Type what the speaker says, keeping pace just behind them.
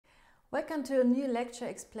Welcome to a new lecture,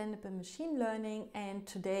 Explainable Machine Learning, and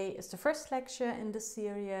today is the first lecture in this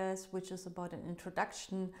series, which is about an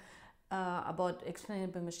introduction about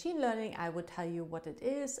explainable machine learning. I will tell you what it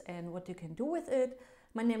is and what you can do with it.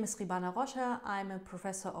 My name is Ribana Roscher. I'm a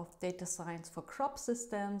professor of data science for crop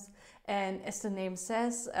systems, and as the name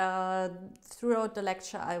says, throughout the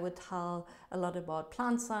lecture I will tell a lot about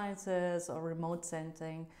plant sciences or remote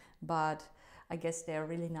sensing, but I guess they are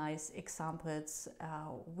really nice examples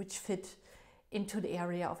which fit into the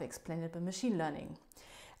area of explainable machine learning.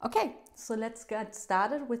 Okay, so let's get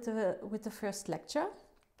started with the first lecture.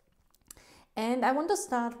 And I want to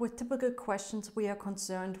start with typical questions we are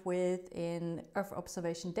concerned with in Earth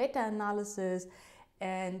observation data analysis.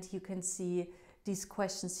 And you can see these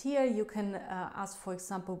questions here. You can ask, for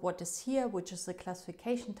example, what is here, which is a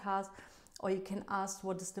classification task. Or you can ask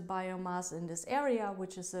what is the biomass in this area,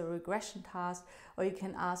 which is a regression task. Or you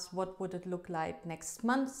can ask what would it look like next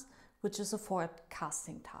month, which is a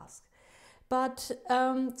forecasting task. But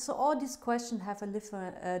so all these questions have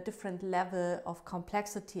a different level of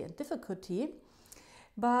complexity and difficulty.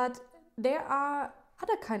 But there are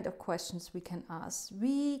other kind of questions we can ask.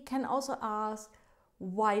 We can also ask,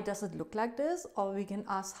 why does it look like this? Or we can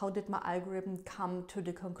ask, how did my algorithm come to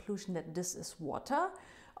the conclusion that this is water?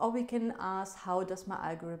 Or we can ask, how does my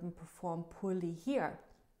algorithm perform poorly here?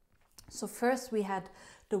 So first we had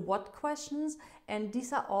the what questions, and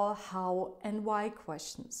these are all how and why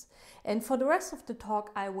questions. And for the rest of the talk,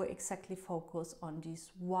 I will exactly focus on these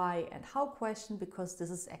why and how questions, because this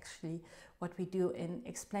is actually what we do in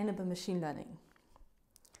explainable machine learning.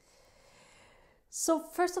 So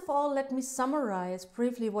first of all, let me summarize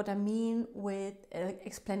briefly what I mean with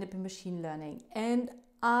explainable machine learning. And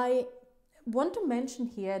I want to mention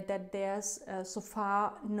here that there's so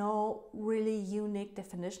far no really unique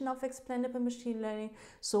definition of explainable machine learning.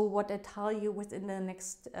 So what I tell you within the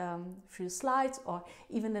next few slides or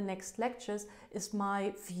even the next lectures is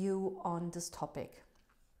my view on this topic.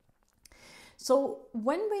 So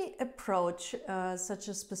when we approach such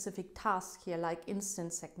a specific task here, like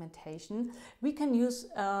instance segmentation, we can use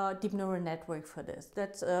a deep neural network for this.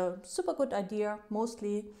 That's a super good idea,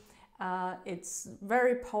 mostly. It's a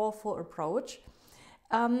very powerful approach.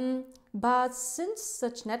 But since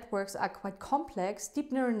such networks are quite complex,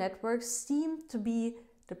 deep neural networks seem to be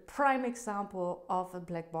the prime example of a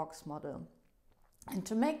black box model. And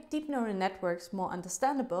to make deep neural networks more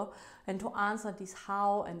understandable and to answer these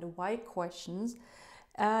how and the why questions,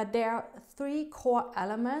 there are three core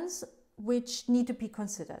elements which need to be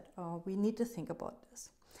considered, or we need to think about this.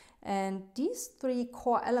 And these three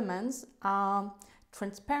core elements are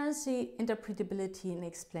transparency, interpretability, and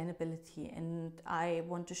explainability. And I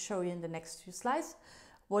want to show you in the next few slides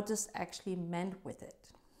what is actually meant with it.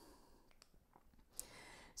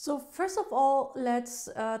 So first of all, let's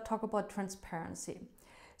talk about transparency.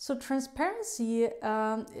 So transparency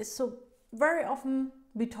is so very often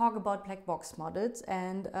we talk about black box models,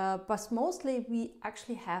 and but mostly we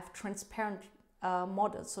actually have transparent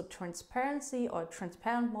models. So transparency or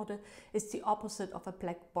transparent model is the opposite of a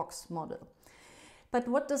black box model. But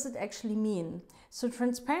what does it actually mean? So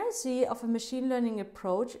transparency of a machine learning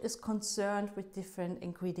approach is concerned with different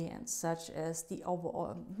ingredients, such as the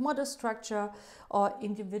overall model structure or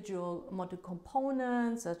individual model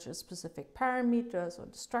components, such as specific parameters or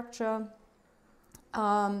the structure.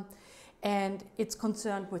 And it's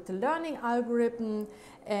concerned with the learning algorithm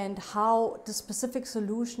and how the specific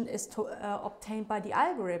solution is obtained by the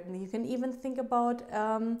algorithm. You can even think about,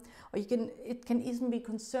 it can even be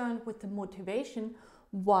concerned with the motivation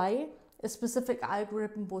why a specific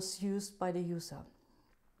algorithm was used by the user.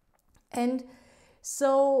 And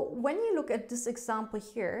so when you look at this example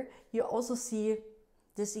here, you also see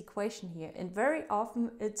this equation here. And very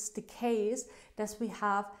often it's the case that we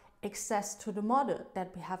have access to the model,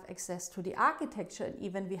 that we have access to the architecture, and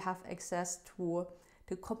even we have access to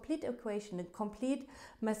the complete equation, the complete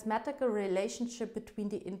mathematical relationship between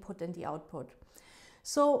the input and the output.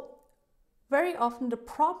 So very often the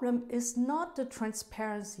problem is not the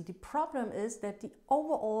transparency. The problem is that the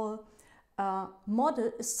overall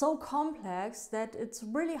model is so complex that it's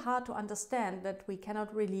really hard to understand, that we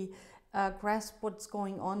cannot really grasp what's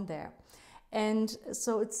going on there. And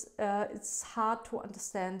so it's hard to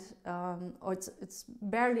understand, or it's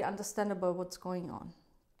barely understandable what's going on.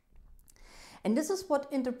 And this is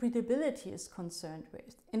what interpretability is concerned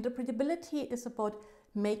with. Interpretability is about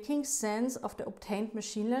making sense of the obtained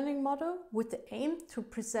machine learning model with the aim to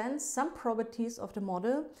present some properties of the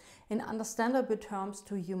model in understandable terms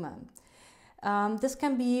to human. This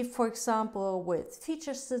can be, for example, with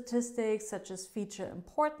feature statistics such as feature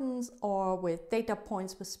importance, or with data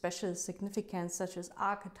points with special significance such as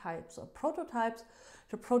archetypes or prototypes.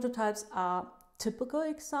 The prototypes are typical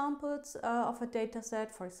examples of a data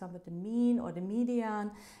set, for example, the mean or the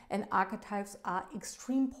median, and archetypes are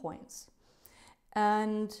extreme points.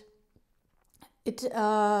 And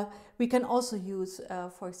we can also use,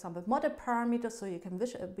 for example, model parameters, so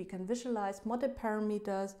we can visualize model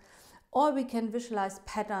parameters, or we can visualize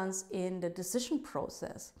patterns in the decision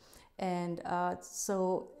process. And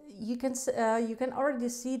so you can already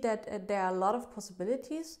see that there are a lot of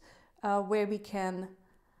possibilities where we can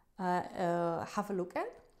have a look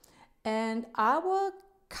at. And I will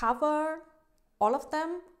cover all of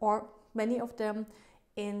them or many of them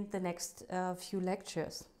in the next few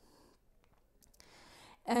lectures.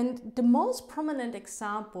 And the most prominent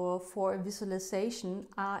example for visualization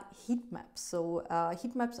are heat maps. So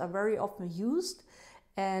heat maps are very often used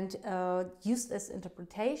and used as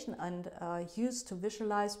interpretation and used to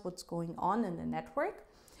visualize what's going on in the network.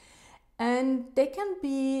 And they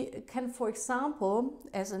can, for example,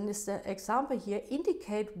 as an example here,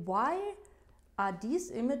 indicate why are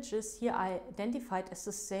these images here identified as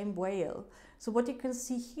the same whale. So what you can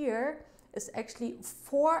see here is actually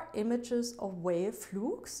 4 images of whale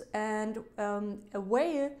flukes, and a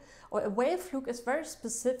whale fluke is very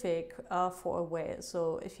specific for a whale.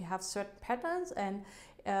 So if you have certain patterns and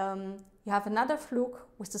you have another fluke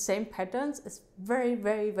with the same patterns, it's very,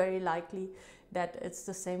 very, very likely that it's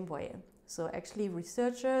the same whale. So actually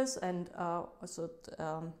researchers and also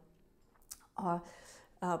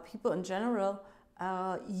people in general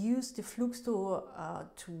use the flukes to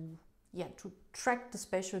track the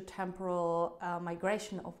spatial-temporal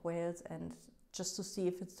migration of whales, and just to see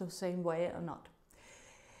if it's the same whale or not.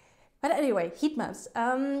 But anyway, heat maps.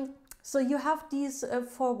 So you have these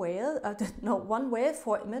 4 whales, one whale,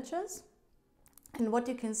 4 images, and what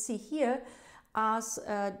you can see here are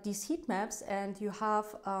these heat maps, and you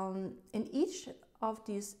have in each of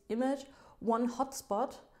these images one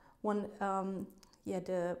hotspot,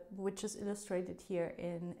 which is illustrated here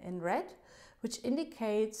in red, which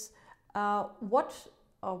indicates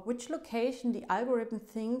which location the algorithm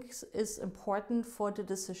thinks is important for the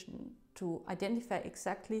decision to identify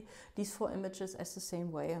exactly these 4 images as the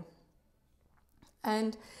same whale.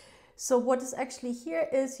 And so what is actually here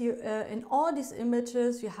is in all these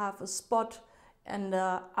images you have a spot in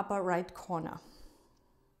the upper right corner.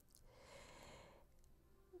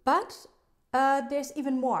 But there's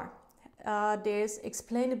even more. There's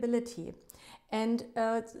explainability, and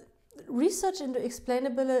research into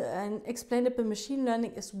explainable machine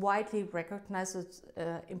learning is widely recognized as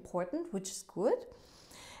important, which is good.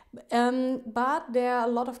 But there are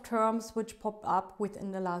a lot of terms which popped up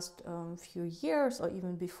within the last few years or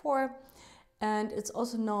even before. And it's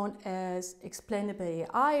also known as explainable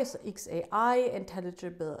AI, so XAI,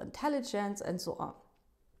 intelligible intelligence, and so on.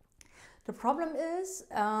 The problem is,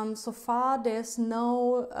 so far there's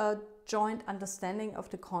no joint understanding of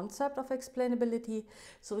the concept of explainability,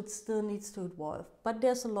 so it still needs to evolve. But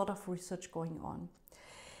there's a lot of research going on.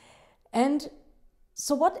 And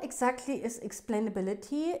so what exactly is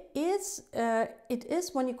explainability? It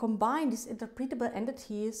is when you combine these interpretable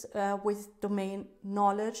entities with domain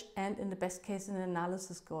knowledge and, in the best case, an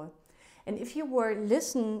analysis goal. And if you were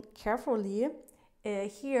listen carefully,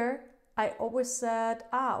 here I always said,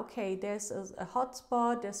 okay, there's a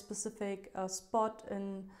hotspot, there's a specific spot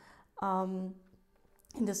in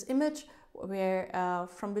this image where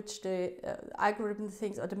from which the algorithm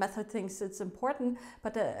thinks or the method thinks it's important,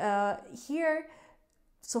 but here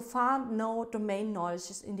so far no domain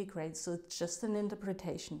knowledge is integrated, so it's just an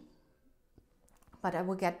interpretation. But I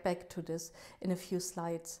will get back to this in a few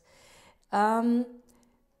slides.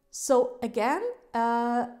 So again,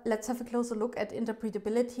 let's have a closer look at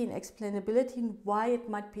interpretability and explainability and why it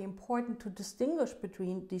might be important to distinguish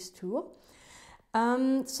between these two.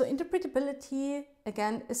 So interpretability,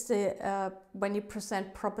 again, is when you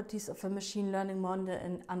present properties of a machine learning model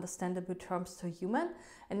in understandable terms to a human.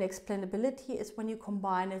 And explainability is when you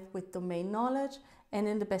combine it with domain knowledge and,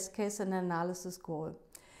 in the best case, an analysis goal.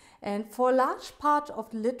 And for a large part of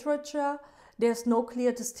the literature, there's no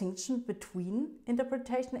clear distinction between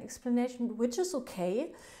interpretation and explanation, which is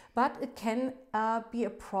okay, but it can be a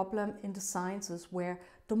problem in the sciences where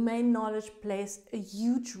domain knowledge plays a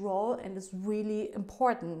huge role and is really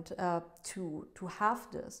important to have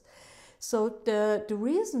this. So the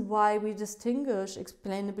reason why we distinguish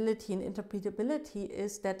explainability and interpretability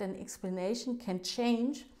is that an explanation can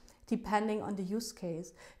change depending on the use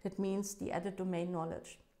case. That means the added domain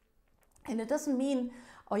knowledge. And it doesn't mean,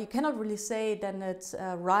 or you cannot really say then it's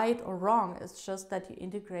right or wrong. It's just that you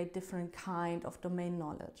integrate different kind of domain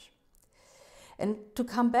knowledge. And to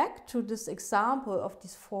come back to this example of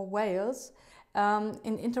these 4 whales, an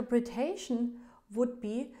interpretation would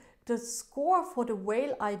be the score for the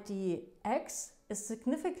whale ID X is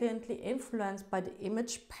significantly influenced by the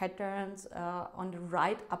image patterns on the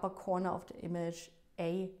right upper corner of the image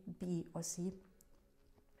A, B, or C.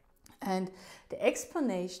 And the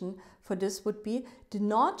explanation for this would be the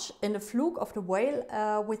notch in the fluke of the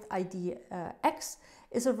whale with ID X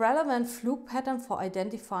is a relevant fluke pattern for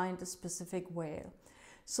identifying the specific whale.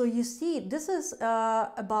 So you see, this is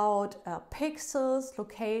about pixels,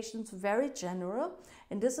 locations, very general,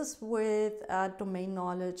 and this is with domain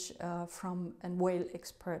knowledge from a whale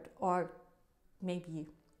expert, or maybe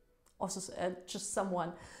also just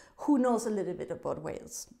someone who knows a little bit about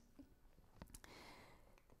whales.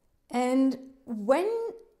 And when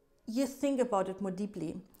you think about it more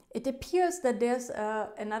deeply, it appears that there's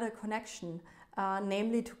another connection,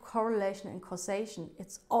 namely to correlation and causation.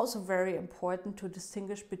 It's also very important to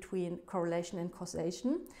distinguish between correlation and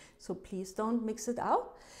causation, so please don't mix it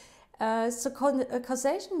out.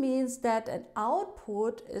 Causation means that an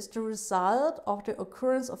output is the result of the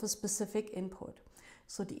occurrence of a specific input.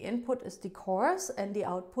 So the input is the cause and the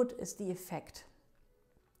output is the effect.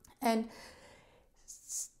 And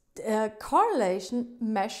correlation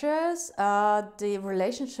measures the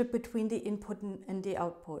relationship between the input and the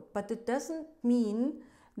output, but it doesn't mean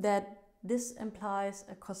that this implies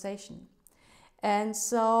a causation. And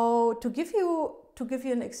so to give you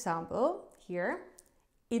an example here,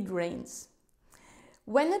 it rains.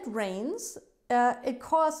 When it rains, it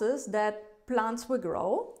causes that plants will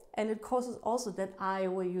grow, and it causes also that I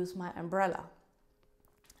will use my umbrella.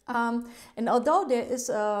 And although there is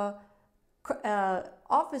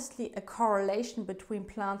obviously a correlation between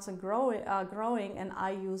plants and growing and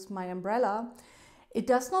I use my umbrella, it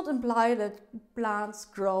does not imply that plants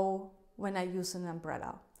grow when I use an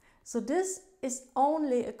umbrella. So this is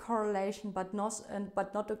only a correlation but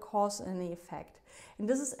not a cause and the effect. And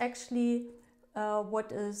this is actually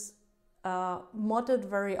what is modeled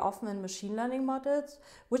very often in machine learning models,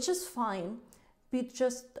 which is fine. We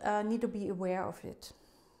just need to be aware of it.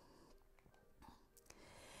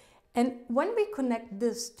 And when we connect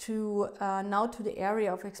this to now to the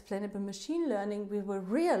area of explainable machine learning, we will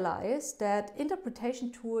realize that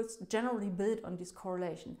interpretation tools generally build on this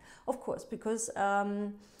correlation. Of course, because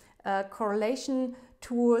correlation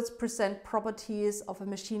tools present properties of a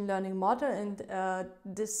machine learning model, and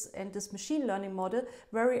this machine learning model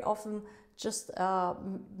very often just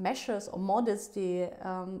measures or models the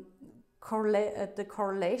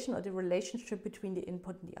correlation or the relationship between the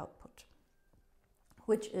input and the output,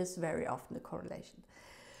 which is very often the correlation.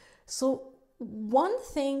 So one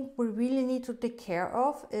thing we really need to take care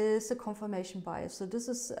of is the confirmation bias. So this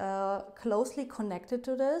is closely connected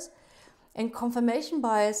to this. And confirmation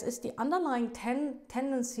bias is the underlying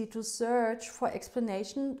tendency to search for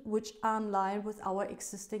explanations which are in line with our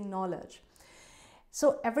existing knowledge.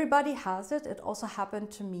 So everybody has it. It also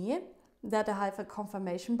happened to me that I have a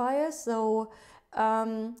confirmation bias. So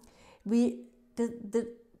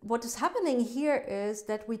what is happening here is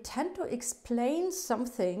that we tend to explain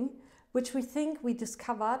something which we think we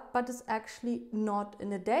discovered, but it's actually not in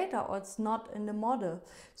the data or it's not in the model.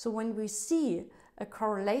 So when we see a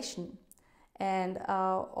correlation and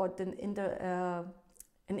or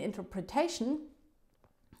an interpretation,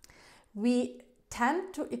 we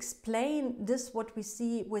tend to explain this what we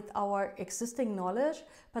see with our existing knowledge,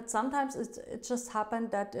 but sometimes it just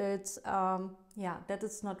happened that it's that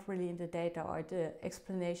it's not really in the data, or the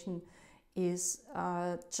explanation is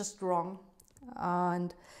just wrong.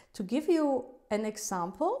 And to give you an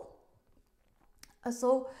example,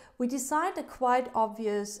 so we designed a quite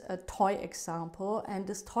obvious toy example, and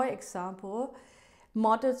this toy example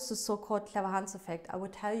models the so-called clever Hans effect. I will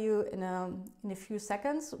tell you in a few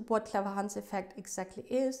seconds what clever Hans effect exactly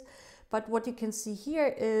is, but what you can see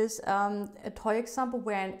here is a toy example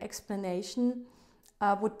where an explanation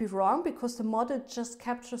would be wrong because the model just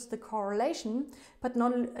captures the correlation, but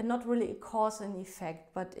not really a cause and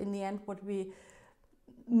effect. But in the end, what we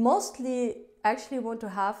mostly actually want to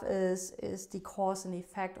have is the cause and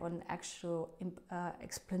effect or an actual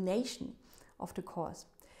explanation of the cause.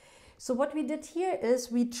 So what we did here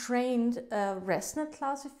is we trained a ResNet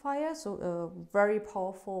classifier, so a very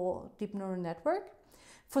powerful deep neural network,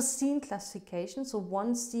 for scene classification. So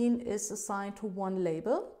one scene is assigned to one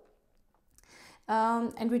label.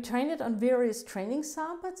 And we trained it on various training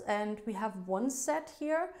samples, and we have one set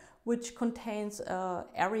here which contains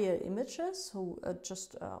aerial images, so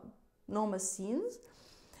just normal scenes.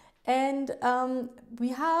 And we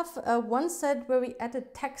have one set where we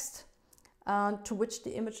added text to which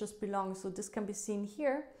the images belong. So this can be seen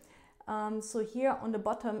here. So here on the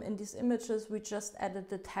bottom in these images, we just added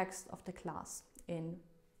the text of the class in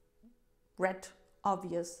red,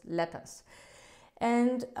 obvious letters.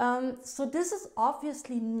 And so this is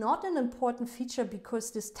obviously not an important feature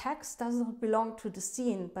because this text does not belong to the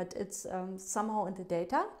scene, but it's somehow in the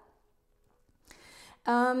data.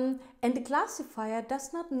 And the classifier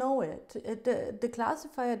does not know it. The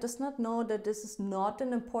classifier does not know that this is not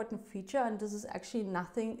an important feature and this is actually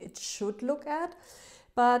nothing it should look at.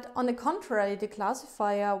 But on the contrary, the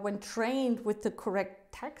classifier, when trained with the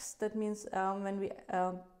correct text, that means when we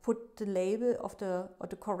put the label of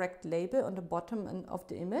the correct label on the bottom of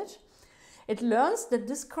the image, it learns that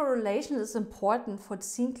this correlation is important for the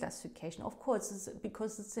scene classification. Of course,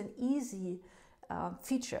 because it's an easy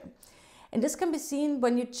feature. And this can be seen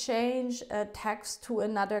when you change text to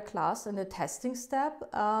another class in the testing step,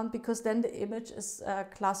 because then the image is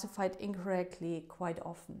classified incorrectly quite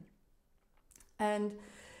often. And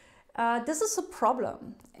this is a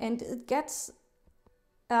problem, and it gets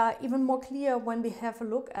even more clear when we have a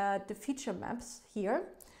look at the feature maps here.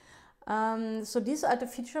 So these are the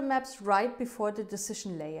feature maps right before the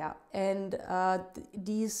decision layer, and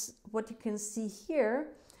these, what you can see here,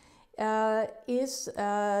 this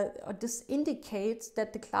indicates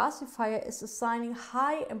that the classifier is assigning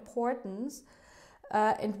high importance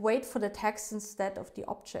and weight for the text instead of the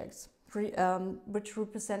objects, which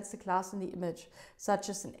represents the class in the image, such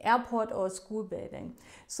as an airport or a school building.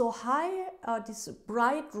 So this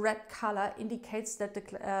bright red color indicates that the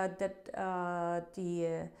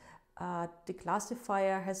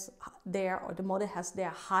classifier has there, or the model has their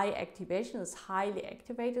high activation, is highly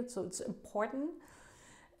activated, so it's important.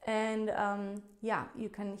 And yeah, you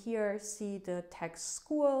can here see the text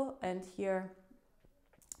school, and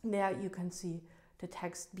there you can see the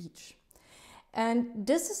text beach. And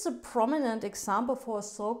this is a prominent example for a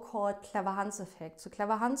so-called clever Hans effect. So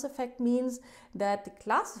clever Hans effect means that the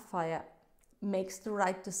classifier makes the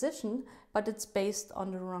right decision, but it's based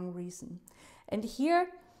on the wrong reason. And here,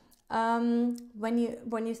 when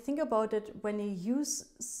you think about it, when you use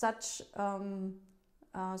such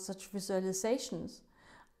visualizations,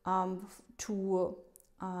 to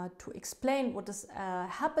explain what is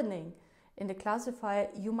happening in the classifier,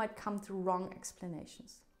 you might come to wrong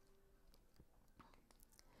explanations.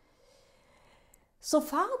 So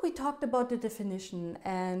far we talked about the definition,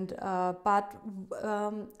 and but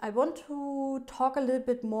I want to talk a little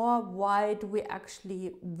bit more why do we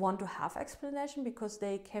actually want to have explanation, because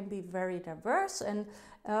they can be very diverse and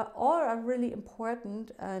all are really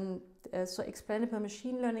important, and so explainable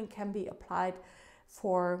machine learning can be applied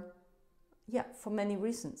for many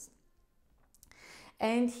reasons.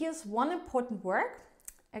 And here's one important work,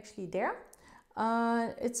 actually there.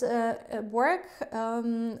 It's a work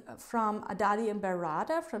from Adadi and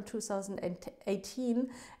Berada from 2018,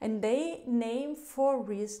 and they name 4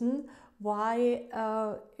 reasons why,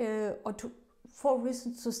 four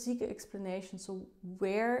reasons to seek explanation. So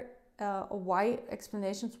where or why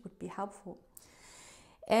explanations would be helpful.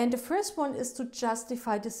 And the first one is to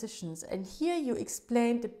justify decisions. And here you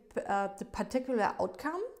explain the particular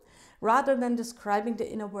outcome rather than describing the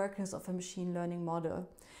inner workings of a machine learning model.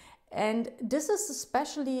 And this is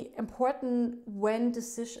especially important when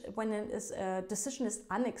decision is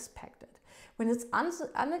unexpected. When it's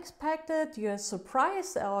unexpected, you're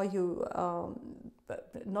surprised, or you,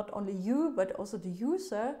 not only you, but also the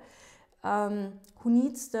user, who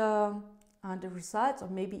needs the results, or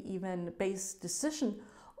maybe even base decision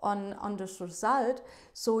on this result.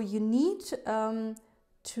 So you need to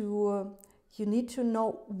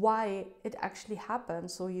know why it actually happened.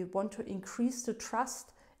 So you want to increase the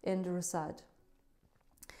trust in the result.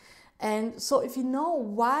 And so if you know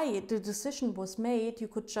why the decision was made, you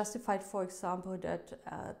could justify, for example, that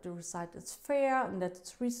the result is fair and that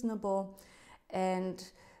it's reasonable. And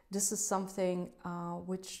this is something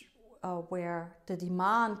where the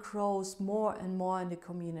demand grows more and more in the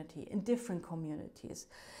community, in different communities.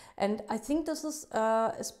 And I think this is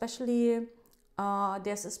there's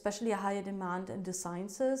especially a higher demand in the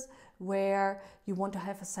sciences, where you want to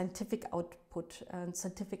have a scientific output and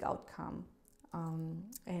scientific outcome.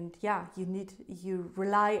 And yeah, you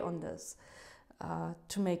rely on this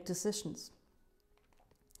to make decisions.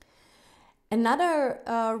 Another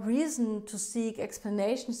reason to seek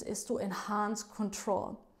explanations is to enhance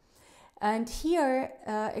control. And here,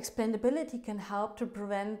 explainability can help to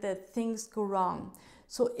prevent that things go wrong.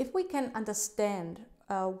 So if we can understand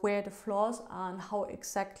where the flaws are and how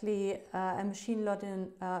exactly a machine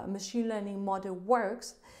learning model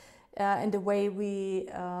works, in the way we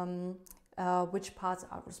which parts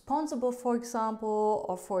are responsible, for example,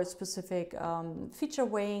 or for a specific feature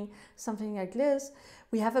weighing, something like this.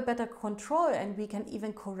 We have a better control and we can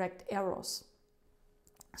even correct errors.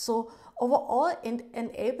 So overall, it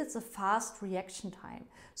enables a fast reaction time.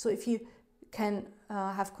 So if you can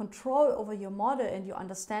have control over your model and you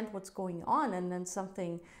understand what's going on, and then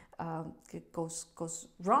something goes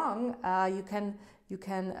wrong, you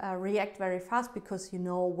can react very fast because you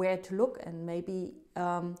know where to look, and maybe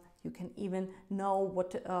you can even know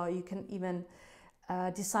what you can even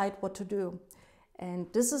decide what to do.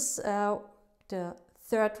 And this is the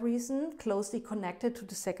third reason, closely connected to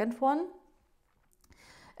the second one.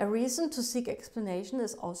 A reason to seek explanation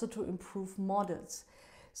is also to improve models.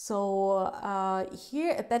 So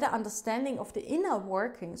here a better understanding of the inner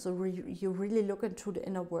workings, so you really look into the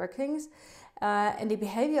inner workings and the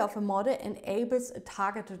behavior of a model enables a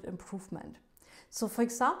targeted improvement. So for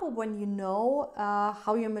example, when you know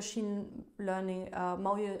how your machine learning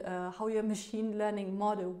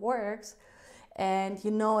model works, and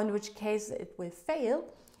you know in which case it will fail,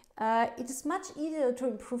 it is much easier to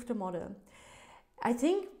improve the model. I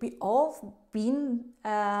think we all been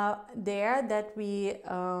there, that we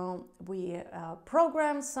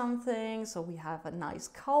program something, so we have a nice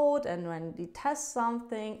code, and when we test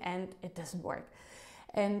something and it doesn't work,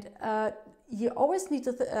 and you always need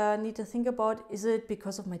to think about, is it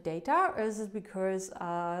because of my data or is it because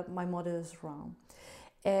my model is wrong?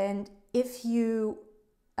 And if you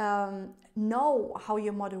know how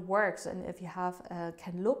your model works, and if you have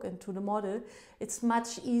can look into the model, it's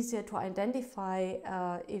much easier to identify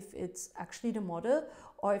if it's actually the model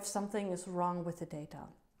or if something is wrong with the data.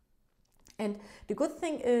 And the good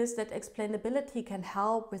thing is that explainability can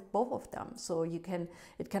help with both of them. So it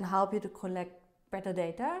can help you to collect better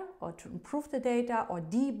data or to improve the data or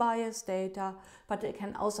de-bias data, but it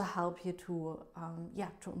can also help you to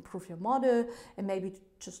improve your model, and maybe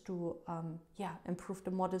just to improve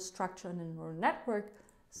the model structure in a neural network,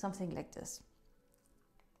 something like this.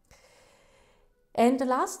 And the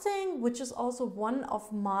last thing, which is also one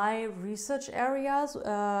of my research areas,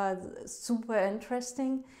 super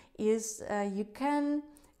interesting, is you can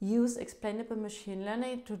use explainable machine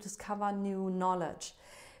learning to discover new knowledge.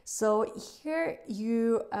 So here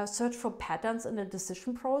you search for patterns in the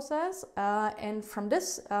decision process, and from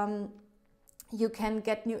this you can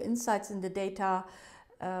get new insights in the data,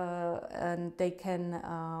 and they can,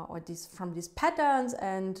 from these patterns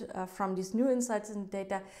and from these new insights in the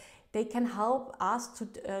data, they can help us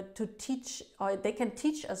to teach, or they can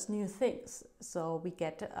teach us new things. So we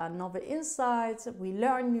get novel insights, we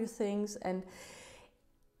learn new things, and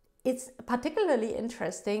it's particularly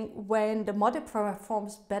interesting when the model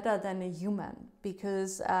performs better than a human,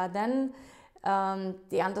 because then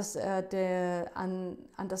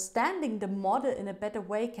understanding the model in a better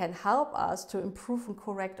way can help us to improve and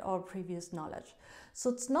correct our previous knowledge.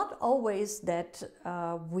 So it's not always that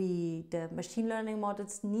the machine learning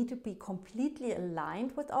models need to be completely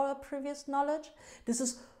aligned with our previous knowledge. This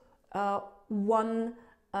is one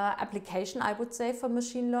application, I would say, for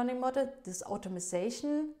machine learning model, this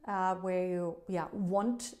automation, where you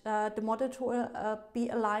want the model to be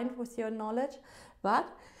aligned with your knowledge. But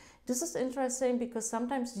this is interesting because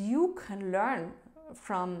sometimes you can learn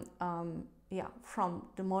from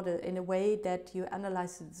the model in a way that you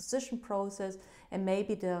analyze the decision process, and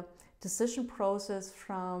maybe the decision process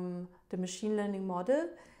from the machine learning model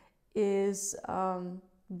is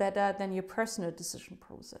better than your personal decision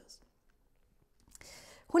process.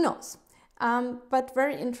 Who knows? But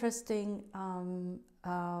very interesting,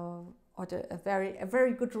 a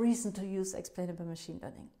very good reason to use explainable machine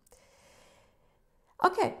learning.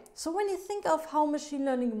 Okay, so when you think of how machine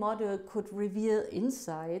learning model could reveal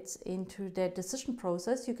insights into their decision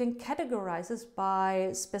process, you can categorize this by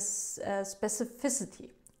specificity.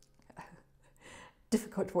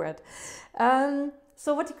 Difficult word.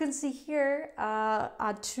 So what you can see here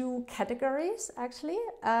are two categories, actually.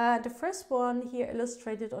 The first one here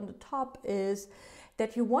illustrated on the top is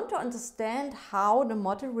that you want to understand how the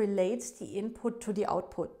model relates the input to the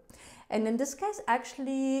output. And in this case,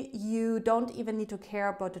 actually, you don't even need to care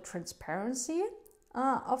about the transparency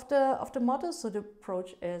of the model. So the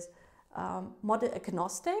approach is model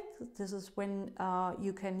agnostic. This is when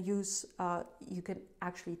you can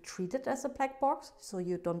actually treat it as a black box. So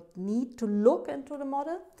you don't need to look into the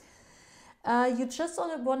model. You just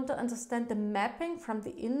only want to understand the mapping from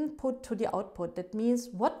the input to the output. That means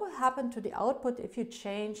what will happen to the output if you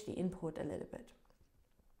change the input a little bit.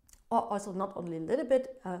 Or also not only a little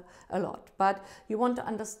bit, a lot. But you want to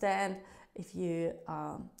understand if you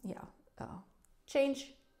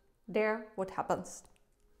change there, what happens.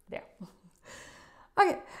 there.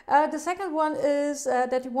 Okay, the second one is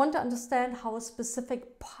that you want to understand how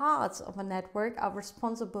specific parts of a network are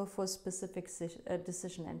responsible for a specific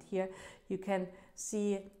decision. And here you can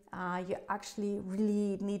see you actually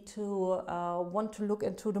really need to want to look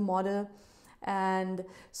into the model. And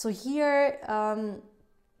so here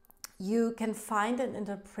you can find an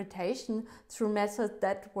interpretation through methods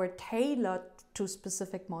that were tailored to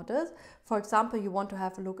specific models. For example, you want to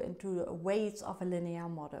have a look into weights of a linear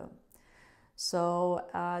model. So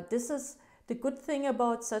this is the good thing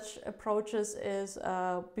about such approaches is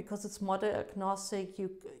because it's model agnostic,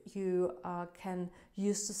 you can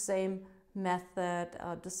use the same method,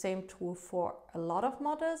 the same tool for a lot of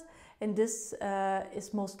models, and this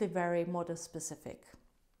is mostly very model specific.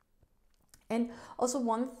 And also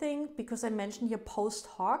one thing, because I mentioned here post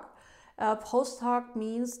hoc, post hoc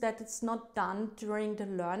means that it's not done during the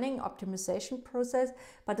learning optimization process,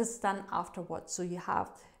 but it's done afterwards. So you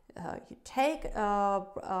have you take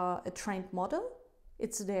a trained model,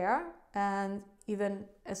 it's there, and even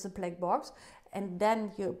as a black box, and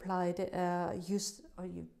then you apply the use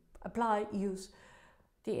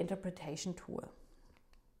the interpretation tool.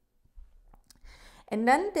 And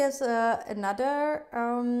then there's another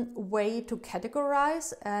way to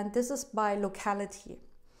categorize, and this is by locality.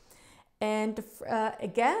 And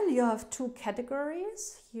again, you have two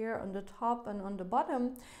categories here on the top and on the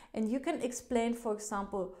bottom, and you can explain, for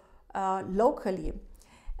example, locally.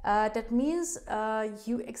 That means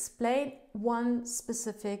you explain one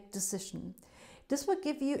specific decision. This will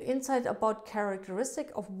give you insight about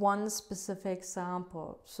characteristic of one specific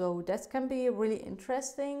sample. So that can be really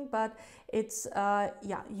interesting, but it's,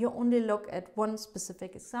 you only look at one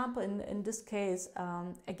specific example. In this case,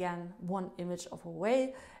 again, one image of a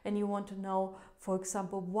whale, and you want to know, for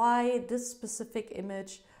example, why this specific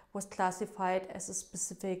image was classified as a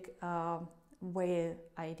specific whale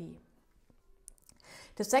ID.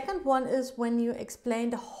 The second one is when you explain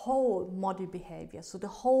the whole model behavior. So the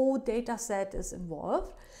whole data set is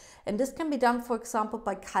involved. And this can be done, for example,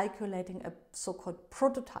 by calculating a so-called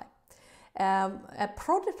prototype. A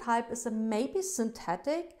prototype is a maybe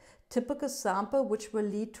synthetic typical sample which will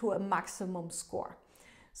lead to a maximum score.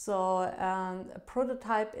 So a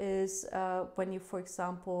prototype is when you, for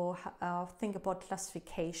example, think about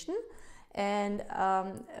classification. And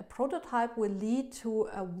a prototype will lead to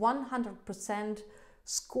a 100%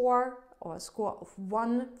 score, or a score of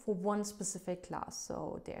 1 for one specific class.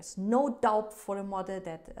 So there's no doubt for the model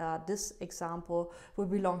that this example will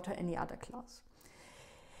belong to any other class.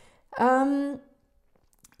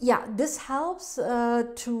 This helps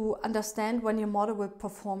to understand when your model will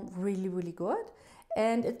perform really, really good.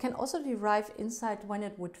 And it can also derive insight when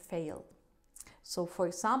it would fail. So for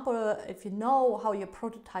example, if you know how your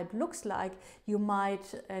prototype looks like, you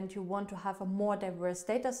might, and you want to have a more diverse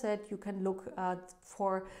data set, you can look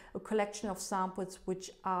for a collection of samples which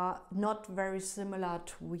are not very similar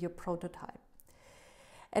to your prototype.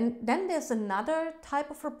 And then there's another type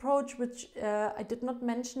of approach which I did not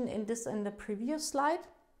mention in the previous slide.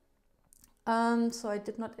 So I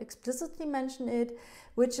did not explicitly mention it,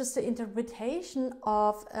 which is the interpretation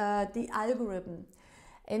of the algorithm.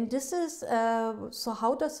 And this is, so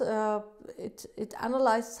how does it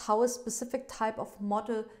analyzes how a specific type of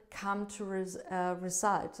model come to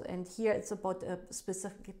result. And here it's about a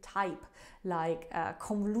specific type, like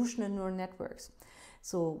convolutional neural networks.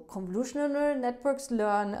 So convolutional neural networks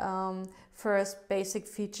learn first basic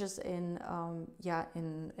features in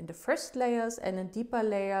the first layers, and in deeper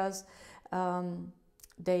layers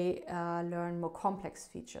they learn more complex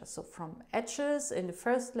features. So from edges in the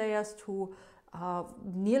first layers to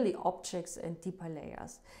nearly objects in deeper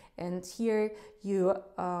layers. And here you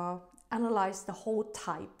analyze the whole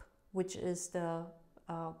type, which is the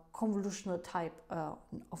convolutional type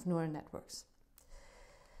of neural networks.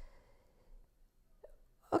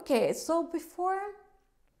 Okay, so before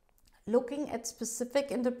looking at specific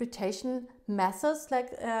interpretation methods,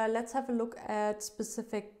 let's have a look at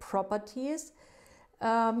specific properties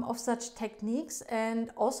of such techniques, and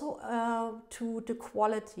also to the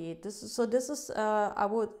quality. This is I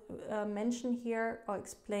would mention here or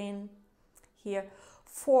explain here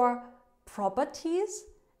 4 properties,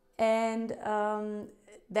 and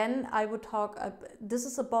then I would talk. This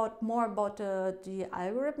is more about the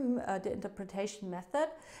algorithm, the interpretation method,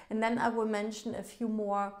 and then I will mention a few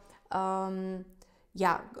more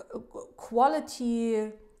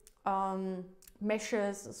quality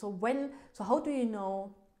measures. So how do you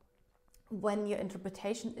know when your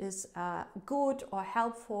interpretation is good or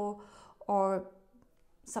helpful or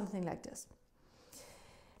something like this?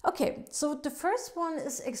 Okay, so the first one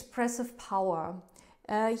is expressive power.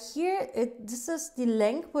 This is the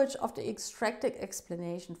language of the extracted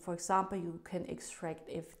explanation. For example, you can extract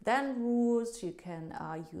if-then rules, you can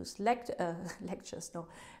use lectures. No,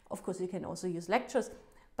 of course you can also use lectures,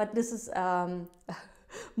 but this is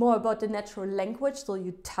more about the natural language, so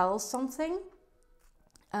you tell something.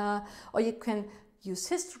 Or you can use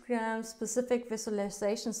histograms, specific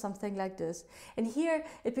visualization, something like this. And here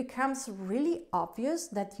it becomes really obvious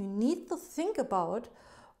that you need to think about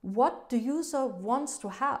what the user wants to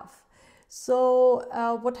have. So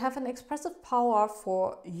what have an expressive power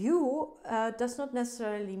for you does not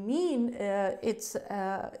necessarily mean it's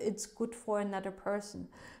good for another person.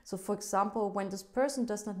 So for example, when this person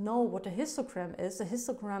does not know what a histogram is, a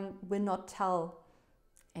histogram will not tell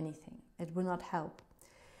anything. It will not help.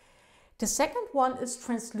 The second one is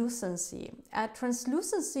translucency.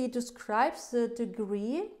 Translucency describes the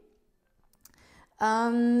degree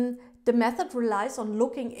the method relies on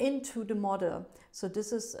looking into the model. So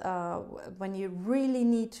this is when you really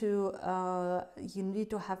need to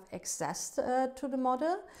have access to the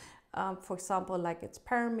model. For example, like its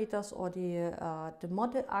parameters or the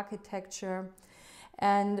model architecture.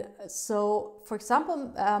 And so, for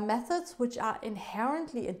example, methods which are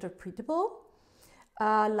inherently interpretable,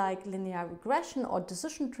 like linear regression or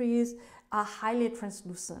decision trees, are highly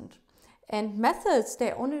translucent. And methods,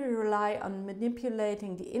 they only rely on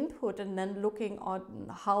manipulating the input and then looking on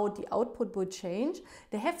how the output will change.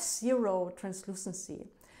 They have zero translucency.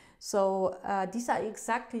 So these are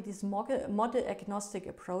exactly these model agnostic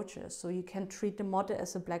approaches. So you can treat the model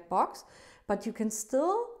as a black box, but you can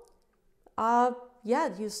still,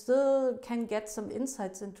 you still can get some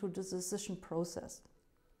insights into the decision process.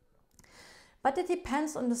 But it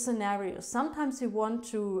depends on the scenario. Sometimes you want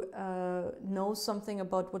to know something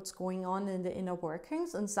about what's going on in the inner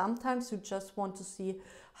workings, and sometimes you just want to see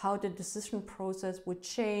how the decision process would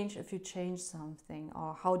change if you change something,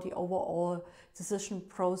 or how the overall decision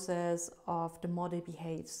process of the model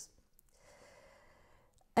behaves.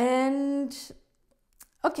 And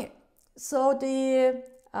okay, so the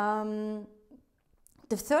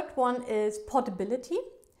third one is portability.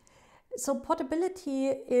 So portability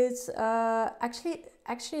is actually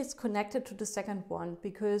it's connected to the second one,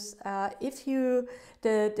 because the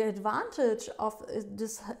advantage of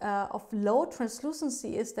this of low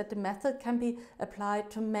translucency is that the method can be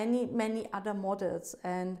applied to many other models,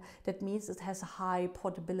 and that means it has a high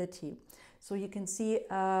portability. So you can see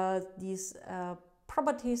these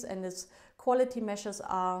properties and its quality measures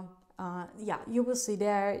are you will see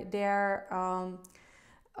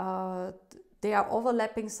they are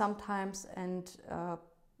overlapping sometimes, and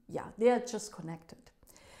they are just connected.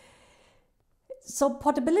 So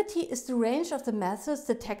portability is the range of the methods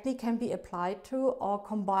the technique can be applied to or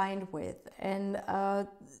combined with. And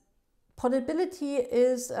portability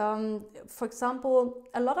is, for example,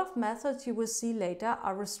 a lot of methods you will see later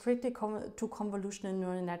are restricted to convolutional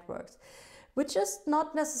neural networks, which is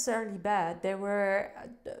not necessarily bad. They were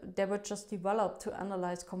just developed to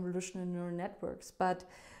analyze convolutional neural networks, but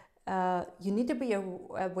you need to be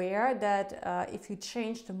aware that if you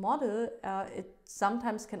change the model, it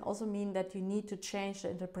sometimes can also mean that you need to change the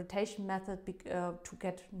interpretation method to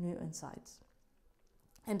get new insights.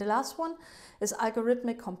 And the last one is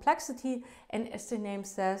algorithmic complexity, and as the name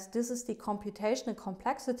says, this is the computational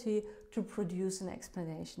complexity to produce an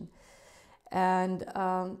explanation. And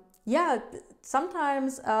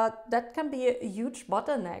sometimes that can be a huge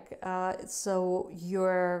bottleneck. So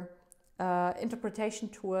your interpretation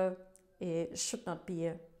tool should not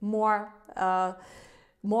be more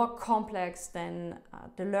complex than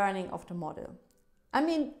the learning of the model. I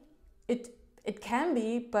mean, it can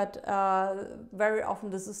be, but very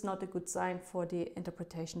often this is not a good sign for the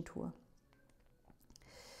interpretation tool.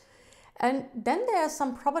 And then there are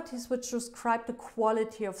some properties which describe the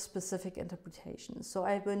quality of specific interpretations. So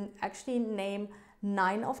I will actually name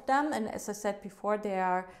 9 of them, and as I said before, they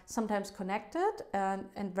are sometimes connected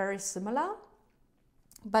and very similar.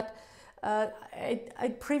 But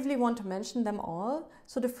I briefly want to mention them all.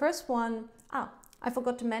 So the first one, I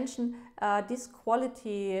forgot to mention, these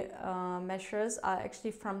quality measures are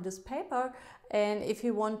actually from this paper, and if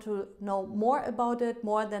you want to know more about it,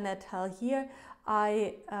 more than I tell here,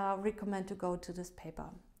 I recommend to go to this paper.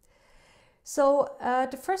 So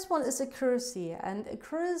the first one is accuracy, and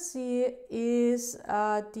accuracy is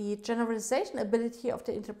the generalization ability of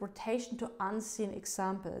the interpretation to unseen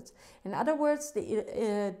examples. In other words,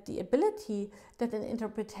 the ability that an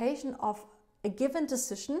interpretation of a given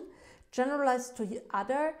decision generalized to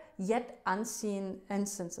other yet unseen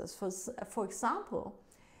instances. For example,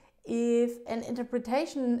 if an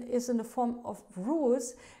interpretation is in the form of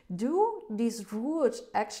rules, do these rules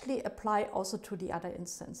actually apply also to the other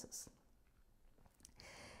instances?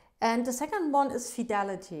 And the second one is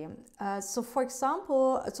fidelity. So for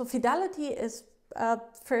example, fidelity is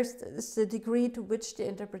first is the degree to which the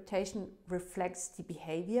interpretation reflects the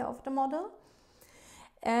behavior of the model.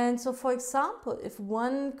 And so for example, if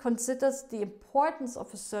one considers the importance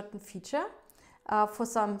of a certain feature, for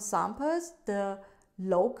some samples, the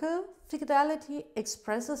local fidelity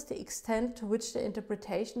expresses the extent to which the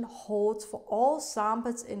interpretation holds for all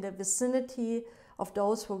samples in the vicinity of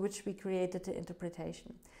those for which we created the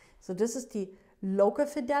interpretation. So this is the local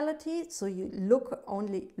fidelity, so you look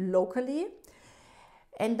only locally.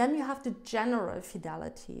 And then you have the general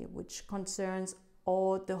fidelity, which concerns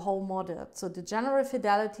the whole model. So the general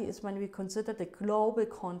fidelity is when we consider the global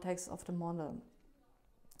context of the model.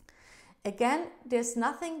 Again, there's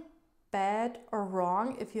nothing bad or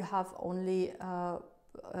wrong if you have only,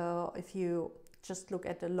 if you just look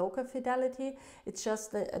at the local fidelity. It's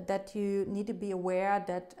just that you need to be aware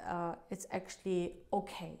that it's actually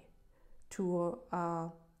okay to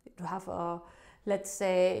have a, let's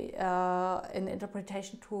say, an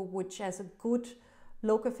interpretation tool which has a good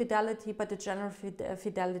local fidelity, but the general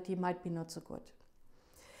fidelity might be not so good.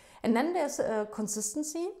 And then there's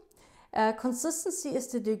consistency. Consistency is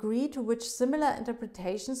the degree to which similar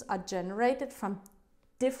interpretations are generated from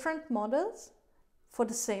different models for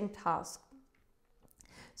the same task.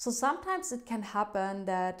 So sometimes it can happen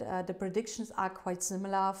that the predictions are quite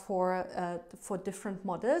similar for different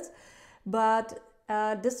models, but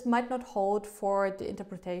this might not hold for the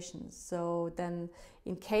interpretations. So then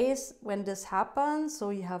in case when this happens, so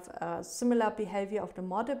you have a similar behavior of the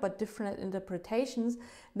model but different interpretations,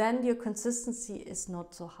 then your consistency is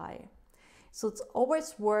not so high. So it's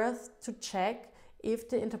always worth to check if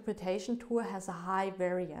the interpretation tool has a high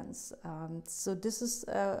variance. So this is,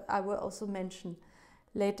 I will also mention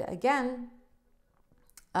later again.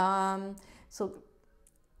 Or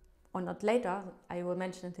not later, I will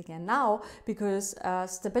mention it again now, because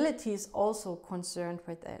stability is also concerned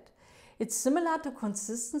with it. It's similar to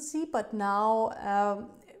consistency, but now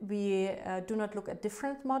we do not look at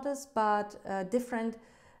different models, but different,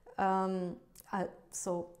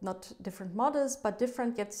 so not different models, but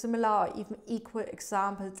different yet similar or even equal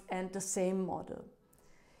examples and the same model.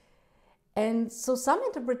 And so some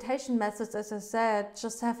interpretation methods, as I said,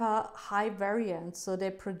 just have a high variance, so they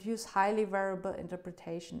produce highly variable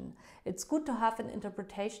interpretation. It's good to have an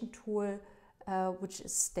interpretation tool which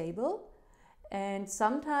is stable, and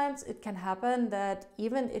sometimes it can happen that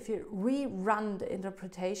even if you rerun the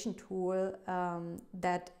interpretation tool,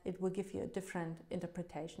 that it will give you a different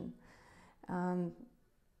interpretation.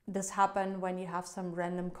 This happens when you have some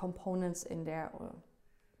random components in there.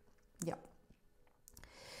 Yeah.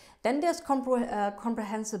 Then there's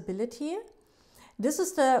comprehensibility. This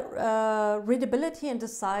is the readability and the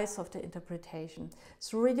size of the interpretation.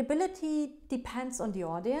 So readability depends on the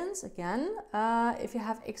audience, again, if you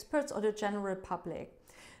have experts or the general public.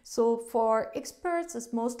 So for experts,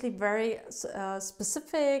 it's mostly very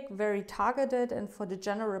specific, very targeted, and for the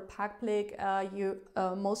general public, you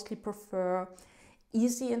mostly prefer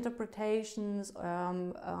easy interpretations,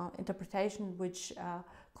 interpretation which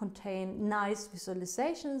contain nice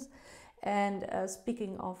visualizations. And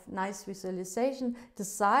speaking of nice visualization, the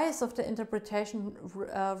size of the interpretation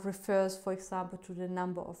refers, for example, to the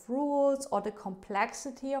number of rules or the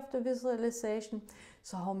complexity of the visualization.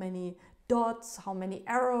 So how many dots, how many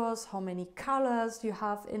arrows, how many colors you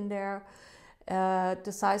have in there.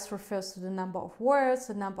 The size refers to the number of words,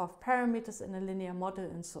 the number of parameters in a linear model,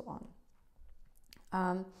 and so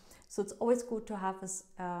on. So it's always good to have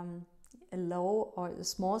a low or a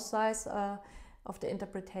small size of the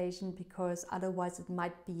interpretation, because otherwise it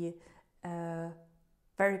might be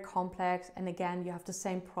very complex, and again you have the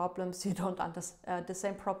same problems. You don't understand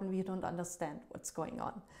you don't understand what's going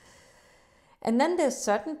on. And then there's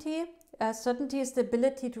certainty. Certainty is the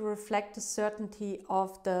ability to reflect the certainty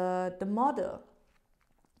of the model.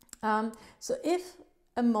 So if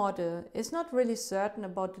a model is not really certain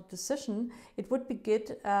about the decision, it would be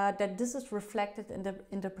good that this is reflected in the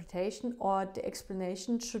interpretation, or the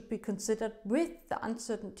explanation should be considered with the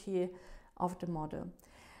uncertainty of the model.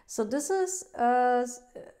 So this is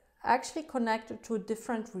actually connected to a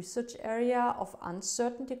different research area of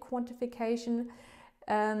uncertainty quantification.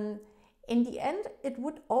 In the end, it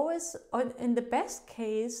would always, in the best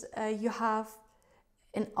case, you have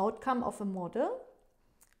an outcome of a model,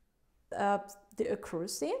 the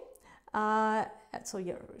accuracy, so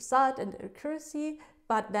your result and the accuracy,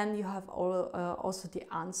 but then you have also the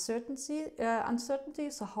uncertainty.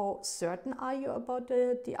 So how certain are you about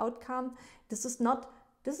the outcome? This is not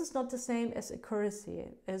This is not the same as accuracy,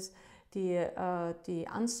 as the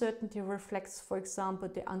uncertainty reflects, for example,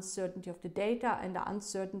 the uncertainty of the data and the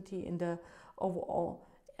uncertainty in the overall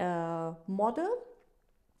model.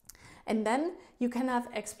 And then you can have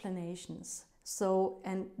explanations. So,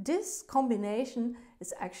 and this combination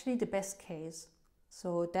is actually the best case.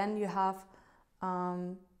 So then you have,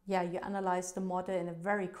 you analyze the model in a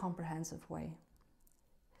very comprehensive way.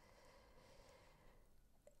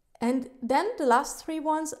 And then the last three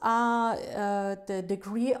ones are the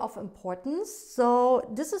degree of importance. So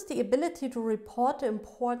this is the ability to report the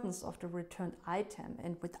importance of the returned item.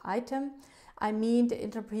 And with item, I mean the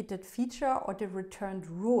interpreted feature or the returned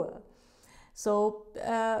rule. So,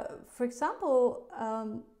 for example,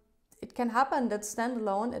 it can happen that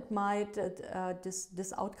standalone, it might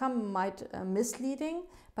this outcome might misleading.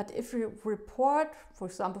 But if you report, for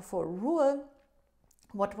example, for a rule,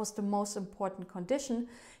 what was the most important condition,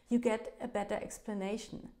 you get a better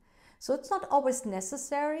explanation. So it's not always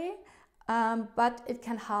necessary, but it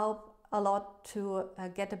can help a lot to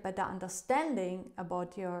get a better understanding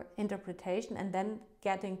about your interpretation and then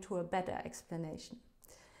getting to a better explanation.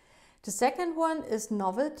 The second one is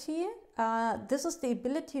novelty. This is the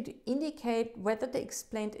ability to indicate whether the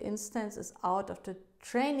explained instance is out of the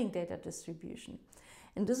training data distribution.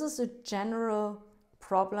 And this is a general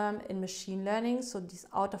problem in machine learning. So these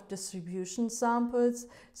out of distribution samples.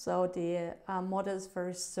 So the model is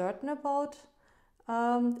very certain about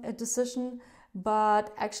a decision,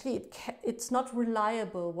 but actually it's not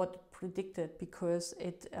reliable what it predicted because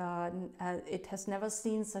it has never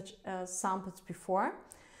seen such samples before.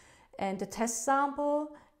 And the test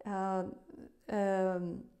sample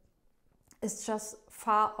is just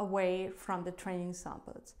far away from the training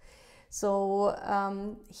samples. So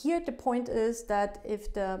here the point is that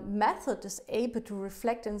if the method is able to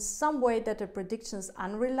reflect in some way that the prediction is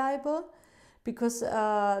unreliable, because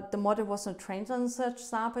the model was not trained on such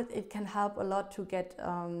sample, it can help a lot to get,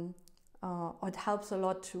 it helps a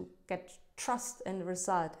lot to get trust in the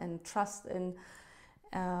result and trust in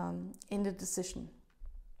the decision.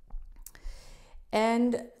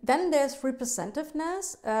 And then there's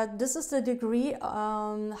representativeness. This is the degree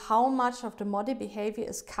how much of the model behavior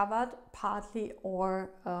is covered partly or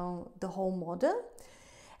the whole model.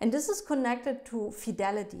 And this is connected to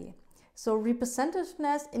fidelity. So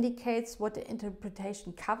representativeness indicates what the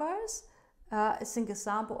interpretation covers, a single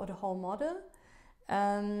sample or the whole model.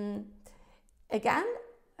 Again,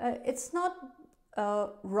 it's not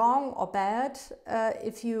wrong or bad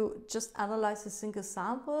if you just analyze a single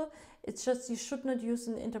sample. It's just you should not use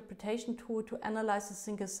an interpretation tool to analyze a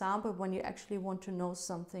single sample when you actually want to know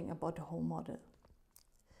something about the whole model.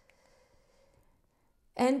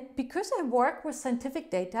 And because I work with scientific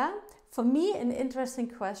data, for me an interesting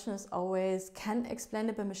question is always, can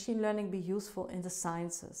explainable machine learning be useful in the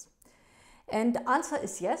sciences? And the answer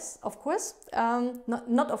is yes, of course.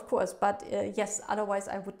 Not of course, but yes, otherwise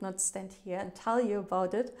I would not stand here and tell you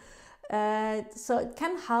about it. So it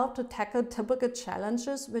can help to tackle typical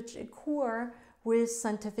challenges which occur with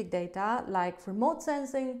scientific data, like remote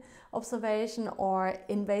sensing observation or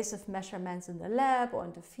invasive measurements in the lab or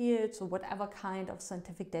in the field, so whatever kind of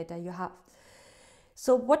scientific data you have.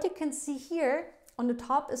 So what you can see here on the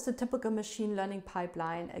top is the typical machine learning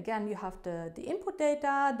pipeline. Again, you have the input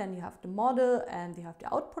data, then you have the model, and you have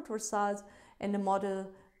the output results, and the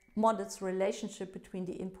model's relationship between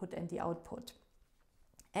the input and the output.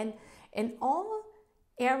 And in all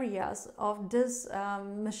areas of this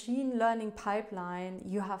machine learning pipeline,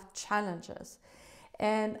 you have challenges.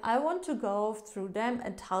 And I want to go through them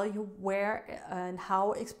and tell you where and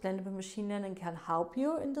how explainable machine learning can help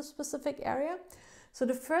you in this specific area. So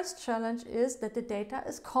the first challenge is that the data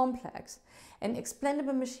is complex. And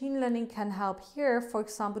explainable machine learning can help here, for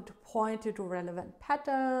example, to point you to relevant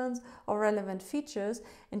patterns or relevant features.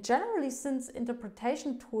 And generally, since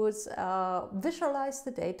interpretation tools visualize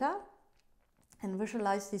the data and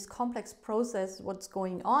visualize these complex processes, what's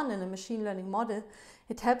going on in a machine learning model,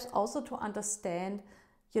 it helps also to understand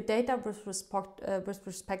your data with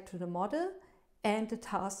respect to the model and the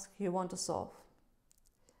task you want to solve.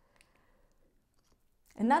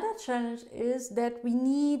 Another challenge is that we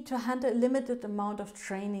need to handle a limited amount of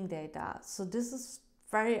training data. So this is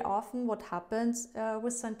very often what happens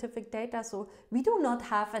with scientific data. So we do not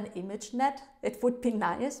have an image net. It would be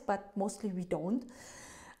nice, but mostly we don't.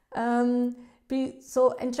 And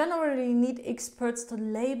generally we need experts to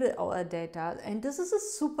label our data. And this is a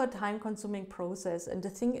super time-consuming process. And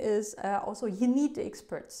the thing is also you need the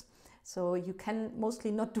experts. So you can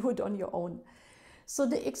mostly not do it on your own. So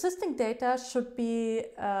the existing data should be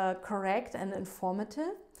correct and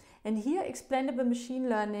informative. And here, explainable machine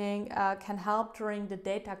learning can help during the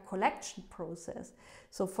data collection process.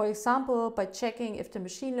 So for example, by checking if the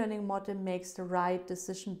machine learning model makes the right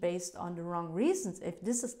decision based on the wrong reasons. If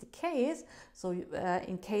this is the case, so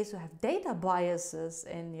in case you have data biases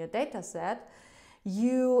in your data set,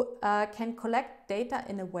 you can collect data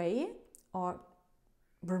in a way, or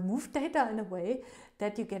remove data in a way,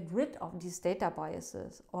 that you get rid of these data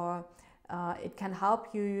biases, or it can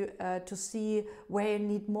help you to see where you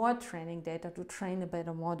need more training data to train a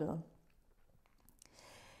better model.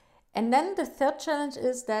 And then the third challenge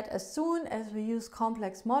is that as soon as we use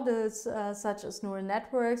complex models such as neural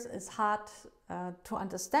networks, it's hard to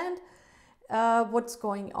understand what's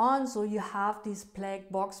going on. So you have this black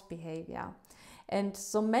box behavior. And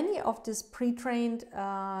so many of these pre-trained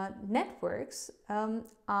networks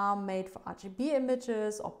are made for RGB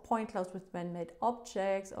images or point clouds with man-made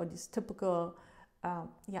objects, or these typical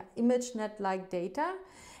ImageNet-like data.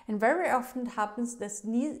 And very often it happens that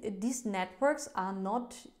these networks are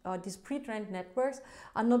not, these pre-trained networks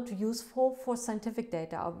are not useful for scientific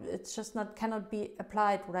data. It's just cannot be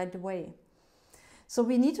applied right away. So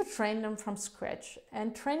we need to train them from scratch.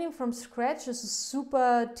 And training from scratch is a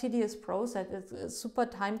super tedious process. It's super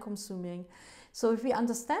time consuming. So if we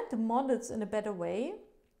understand the models in a better way,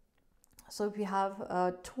 so if we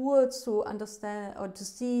have tools to understand or to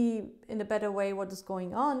see in a better way what is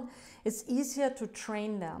going on, it's easier to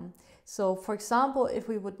train them. So for example, if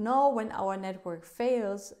we would know when our network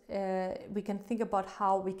fails, we can think about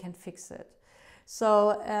how we can fix it.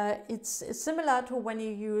 So it's similar to when you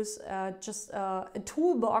use just a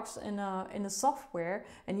toolbox in a software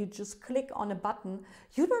and you just click on a button.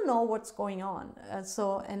 You don't know what's going on.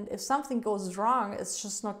 And if something goes wrong, it's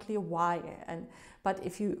just not clear why. But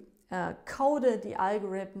if you coded the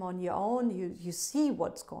algorithm on your own, you see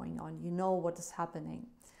what's going on, you know what is happening.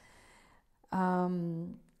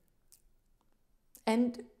 And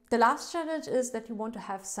the last challenge is that you want to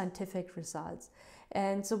have scientific results.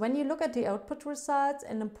 And so when you look at the output results,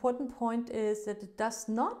 an important point is that it does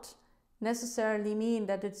not necessarily mean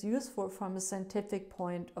that it's useful from a scientific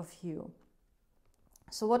point of view.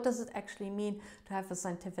 So what does it actually mean to have a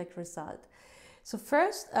scientific result? So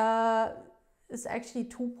first, it's actually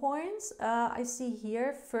 2 points I see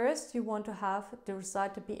here. First, you want to have the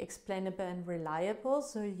result to be explainable and reliable.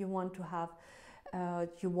 So you want to have,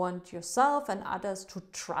 you want yourself and others to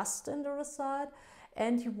trust in the result,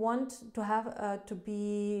 and you want to have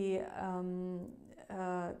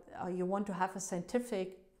you want to have a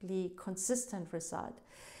scientifically consistent result.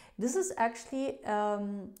 This is actually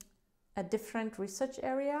a different research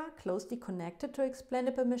area closely connected to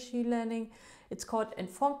explainable machine learning. It's called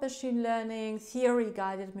informed machine learning,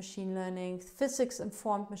 theory-guided machine learning,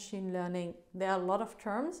 physics-informed machine learning. There are a lot of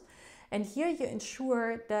terms. And here you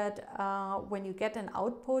ensure that when you get an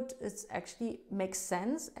output, it actually makes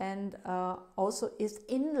sense and also is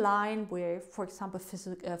in line with, for example,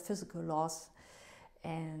 physical laws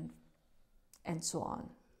and so on.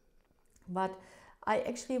 But I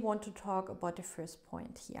actually want to talk about the first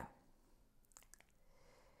point here.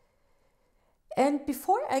 And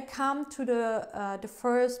before I come to the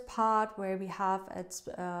first part where we have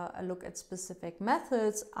a look at specific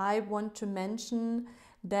methods, I want to mention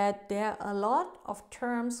that there are a lot of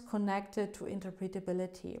terms connected to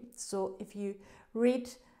interpretability. So if you read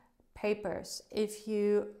papers, if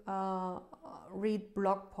you read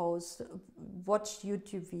blog posts, watch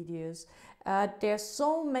YouTube videos, there's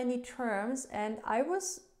so many terms, and I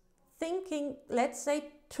was thinking, let's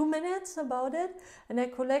say 2 minutes about it, and I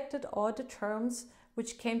collected all the terms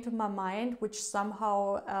which came to my mind, which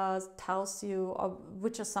somehow tells you, or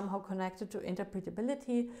which are somehow connected to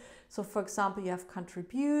interpretability. So for example, you have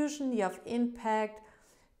contribution, you have impact,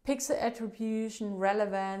 pixel attribution,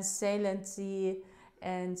 relevance, saliency,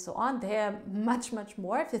 and so on. There are much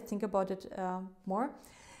more if you think about it more.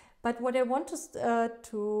 But what I want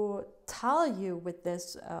to tell you with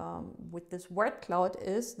this word cloud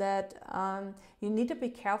is that you need to be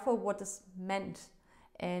careful what is meant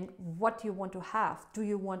and what you want to have. Do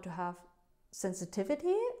you want to have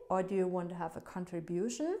sensitivity, or do you want to have a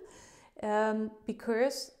contribution?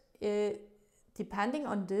 Because depending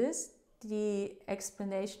on this, the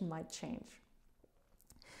explanation might change.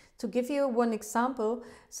 To give you one example,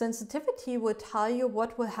 sensitivity will tell you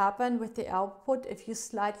what will happen with the output if you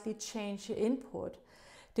slightly change your input.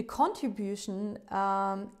 The contribution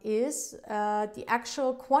is the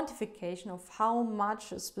actual quantification of how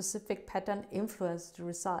much a specific pattern influenced the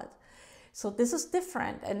result. So this is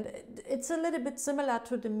different, and it's a little bit similar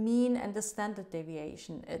to the mean and the standard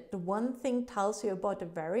deviation. The one thing tells you about the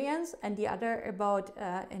variance and the other about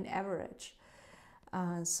an average.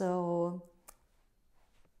 So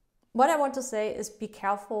what I want to say is be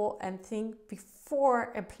careful and think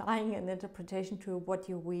before applying an interpretation to what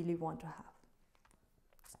you really want to have.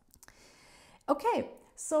 Okay,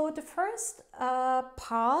 so the first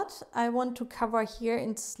part I want to cover here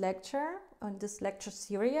in this lecture, on this lecture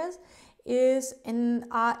series, is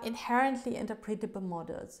inherently interpretable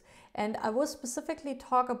models. And I will specifically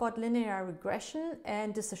talk about linear regression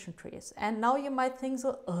and decision trees. And now you might think,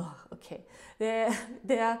 so, oh, okay, they're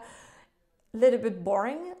a little bit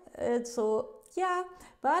boring. So yeah,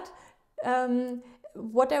 but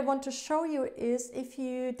what I want to show you is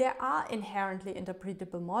there are inherently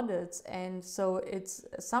interpretable models, and so it's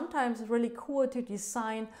sometimes really cool to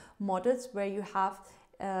design models where you have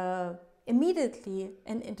immediately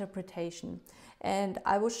an interpretation. And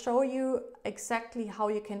I will show you exactly how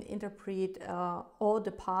you can interpret all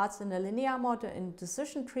the parts in a linear model in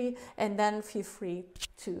decision tree, and then feel free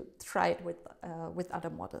to try it with other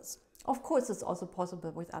models. Of course, it's also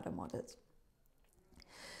possible with other models.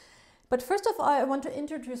 But first of all, I want to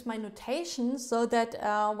introduce my notation so that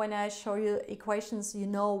when I show you equations, you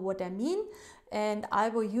know what I mean. And I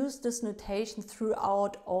will use this notation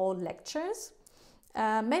throughout all lectures.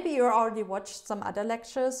 Maybe you already watched some other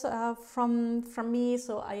lectures from me,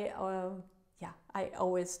 so I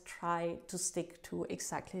always try to stick to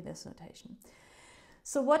exactly this notation.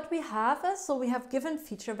 So what we have is, we have given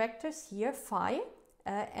feature vectors here, phi.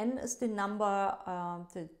 N is the number,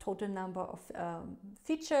 the total number of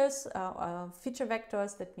features, feature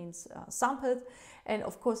vectors, that means samples. And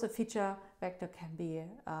of course, a feature vector can be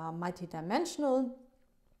multidimensional.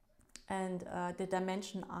 And the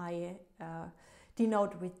dimension I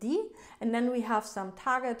denote with D. And then we have some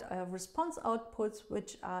target response outputs,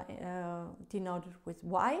 which are denoted with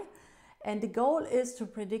Y. And the goal is to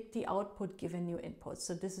predict the output given new inputs.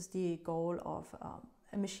 So this is the goal of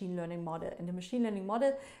a machine learning model, and the machine learning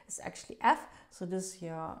model is actually F. So this is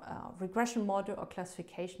your regression model or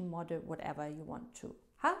classification model, whatever you want to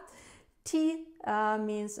have. T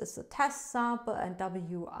means it's a test sample, and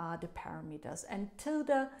W are the parameters, and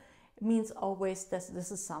tilde means always that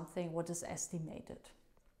this is something what is estimated.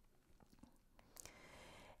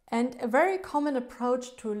 And a very common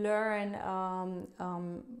approach to learn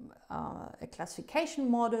a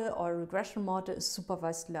classification model or a regression model is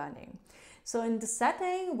supervised learning. So in the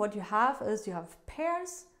setting, what you have is you have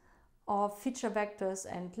pairs of feature vectors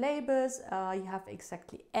and labels. You have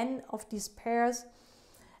exactly n of these pairs.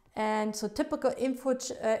 And so typical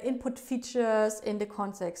input features in the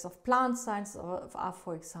context of plant science are,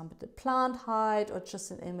 for example, the plant height or just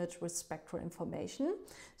an image with spectral information.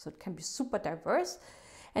 So it can be super diverse.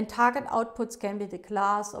 And target outputs can be the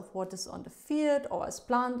class of what is on the field or as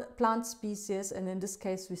plant species. And in this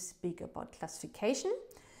case, we speak about classification.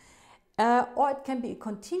 Or it can be a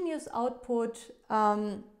continuous output,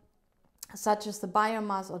 such as the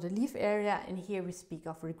biomass or the leaf area. And here we speak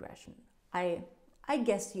of regression. I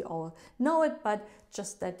guess you all know it, but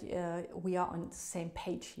just that we are on the same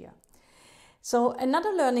page here. So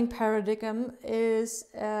another learning paradigm is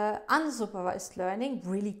unsupervised learning,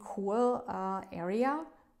 really cool area.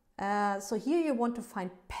 So here you want to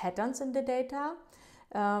find patterns in the data,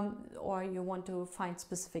 or you want to find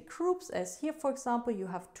specific groups, as here, for example, you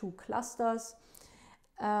have two clusters.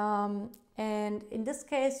 And in this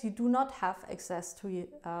case, you do not have access to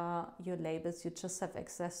your labels, you just have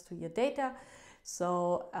access to your data.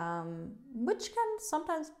 So, which can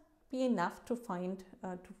sometimes be enough to find,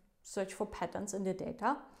 to search for patterns in the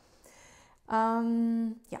data.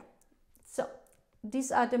 Yeah, so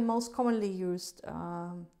these are the most commonly used,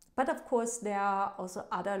 but of course there are also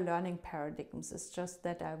other learning paradigms. It's just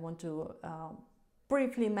that I want to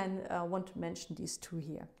briefly mention these two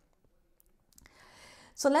here.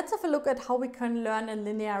 So let's have a look at how we can learn a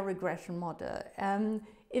linear regression model.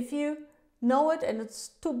 If you know it and it's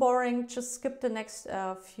too boring, just skip the next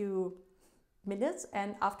few minutes,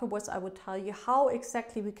 and afterwards I will tell you how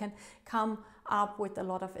exactly we can come up with a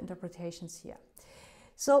lot of interpretations here.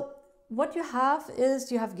 So what you have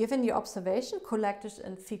is you have given your observation collected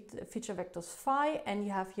in feature vectors phi, and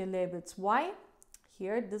you have your labels y.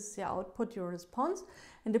 Here, this is your output, your response,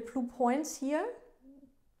 and the blue points here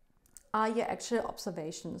are your actual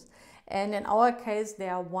observations. And in our case, they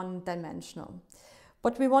are one-dimensional.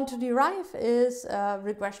 What we want to derive is a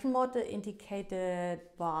regression model indicated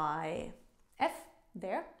by F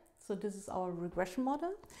there. So this is our regression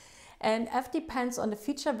model. And F depends on the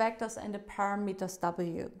feature vectors and the parameters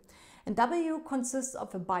W. And W consists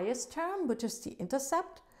of a bias term, which is the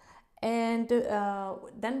intercept. And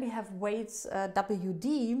then we have weights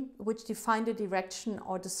WD, which define the direction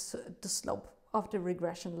or the slope of the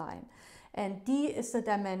regression line. And D is the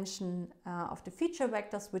dimension of the feature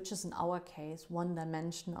vectors, which is in our case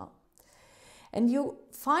one-dimensional. And you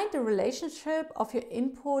find the relationship of your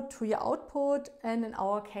input to your output, and in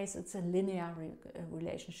our case it's a linear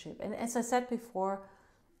relationship. And as I said before,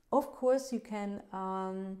 of course you can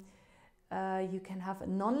have a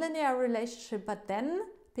nonlinear relationship, but then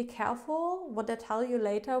be careful what I tell you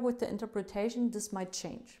later with the interpretation, this might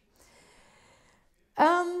change.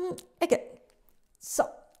 Again, so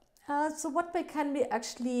what can we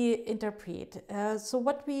actually interpret? So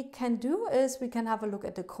what we can do is we can have a look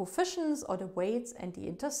at the coefficients or the weights and the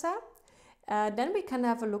intercept. Then we can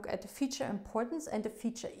have a look at the feature importance and the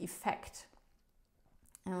feature effect.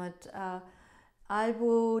 And I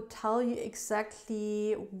will tell you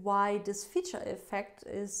exactly why this feature effect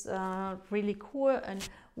is really cool and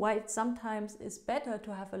why it sometimes is better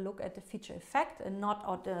to have a look at the feature effect and not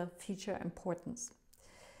at the feature importance.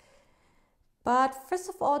 But first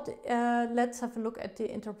of all, let's have a look at the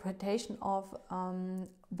interpretation of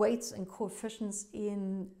weights and coefficients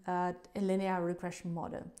in a linear regression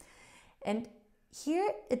model. And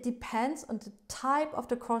here it depends on the type of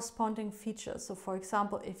the corresponding feature. So for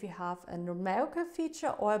example, if you have a numerical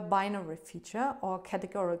feature or a binary feature or a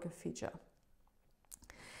categorical feature.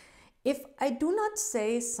 If I do not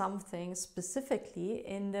say something specifically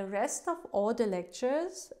in the rest of all the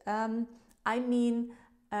lectures,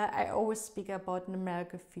 I always speak about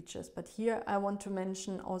numerical features, but here I want to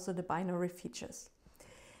mention also the binary features.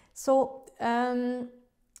 So, so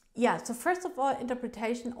first of all,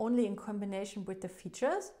 interpretation only in combination with the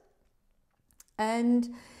features.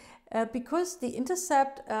 And because the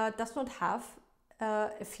intercept does not have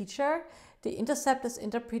a feature, the intercept is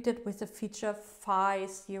interpreted with the feature phi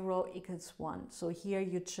 0 equals 1. So here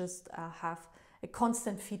you just have a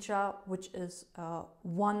constant feature, which is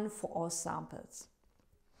 1 for all samples.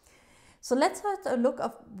 So let's have a look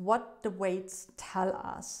at what the weights tell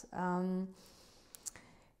us.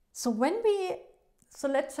 So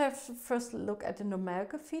let's have first look at the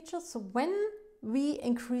numerical features. So when we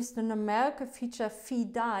increase the numerical feature phi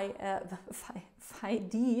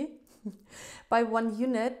d by 1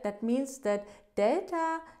 unit, that means that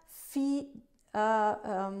delta phi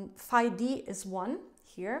d is 1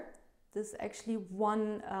 here. This is actually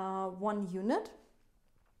one unit.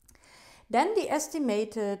 Then the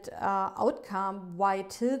estimated outcome y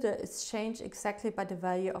tilde is changed exactly by the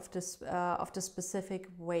value of the specific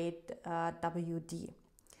weight wd.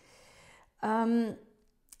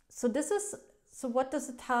 So what does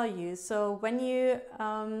it tell you? So when you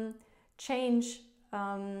change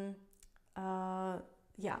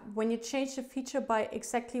when you change the feature by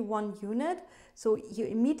exactly 1 unit, so you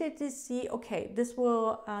immediately see, okay, this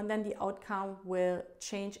will then the outcome will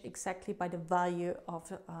change exactly by the value of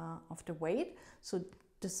the weight. So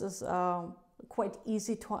this is quite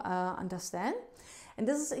easy to understand, and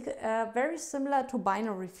this is very similar to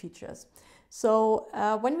binary features. So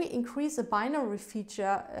when we increase a binary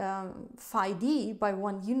feature phi d by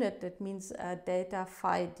 1 unit, that means delta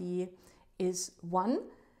phi d is 1.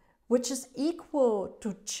 Which is equal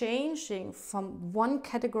to changing from one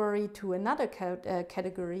category to another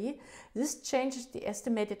category. This changes the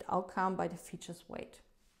estimated outcome by the feature's weight.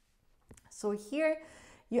 So here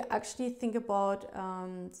you actually think about,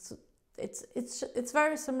 it's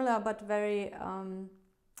very similar but very a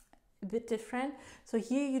bit different. So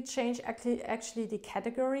here you change actually the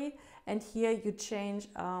category, and here you change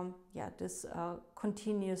this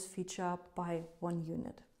continuous feature by 1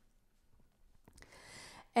 unit.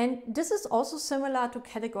 And this is also similar to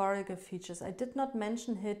categorical features. I did not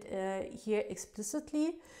mention it here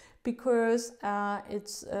explicitly because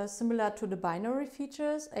it's similar to the binary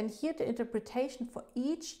features. And here the interpretation for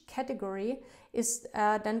each category is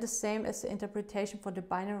then the same as the interpretation for the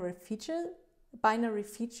binary features,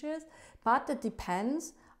 but it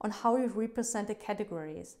depends on how you represent the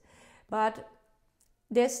categories. But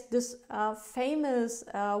there's this famous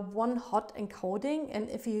one-hot encoding, and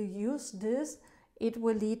if you use this, it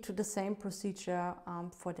will lead to the same procedure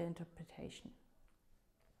for the interpretation.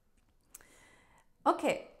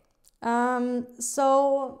 Okay,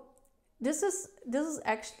 so this is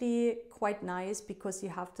actually quite nice because you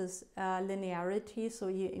have this linearity, so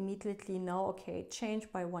you immediately know, okay,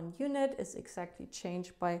 change by 1 unit is exactly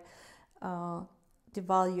changed by the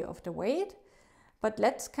value of the weight. But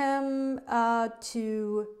let's come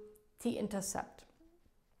to the intercept.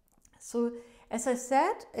 So as I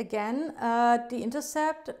said, again, the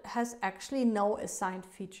intercept has actually no assigned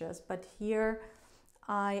features, but here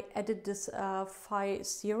I added this phi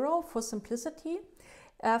 0 for simplicity.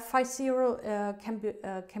 Phi 0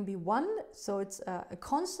 can be 1, so it's a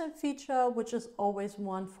constant feature which is always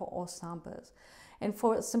 1 for all samples. And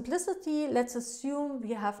for simplicity, let's assume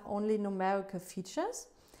we have only numerical features,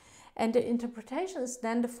 and the interpretation is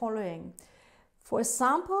then the following. For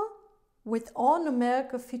example, with all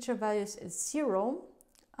numerical feature values at 0,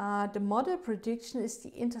 the model prediction is the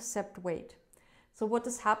intercept weight. So what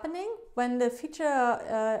is happening when the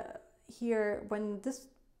feature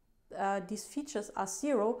these features are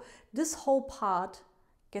 0, this whole part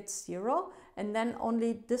gets 0, and then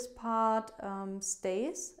only this part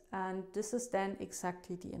stays, and this is then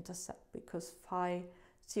exactly the intercept, because phi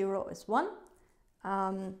 0 is 1.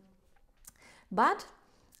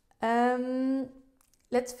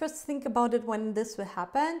 Let's first think about it when this will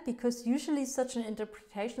happen, because usually such an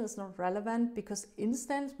interpretation is not relevant, because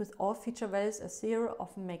instance with all feature values as 0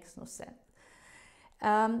 often makes no sense.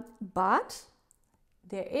 But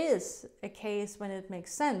there is a case when it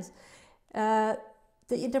makes sense.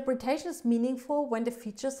 The interpretation is meaningful when the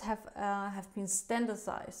features have been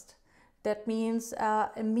standardized. That means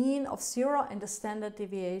a mean of 0 and a standard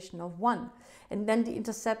deviation of 1. And then the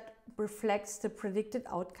intercept reflects the predicted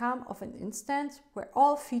outcome of an instance where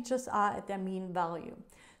all features are at their mean value.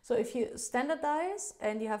 So if you standardize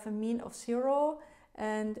and you have a mean of 0,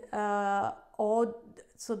 and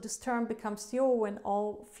so this term becomes 0 when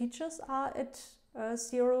all features are at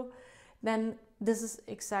 0, then this is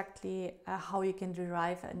exactly how you can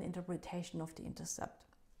derive an interpretation of the intercept.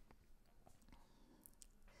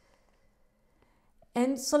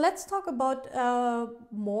 And so let's talk about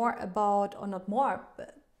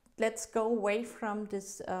let's go away from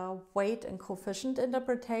this weight and coefficient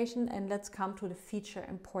interpretation, and let's come to the feature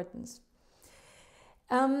importance.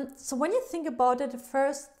 So when you think about it, the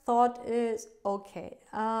first thought is, okay,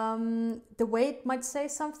 the weight might say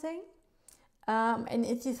something. And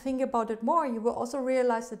if you think about it more, you will also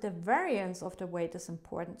realize that the variance of the weight is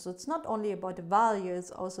important. So it's not only about the value,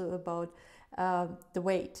 it's also about the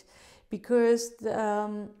weight, because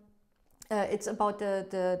it's about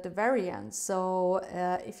the variance. So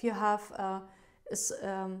if you have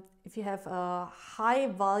a high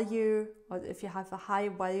value, or if you have a high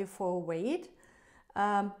value for weight,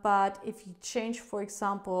 but if you change, for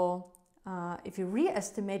example, if you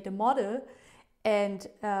re-estimate the model, and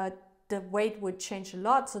the weight would change a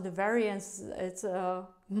lot, so the variance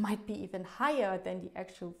might be even higher than the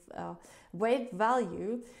actual weight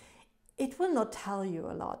value, it will not tell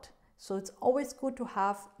you a lot. So it's always good to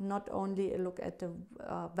have not only a look at the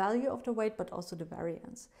value of the weight, but also the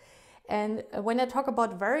variance. And when I talk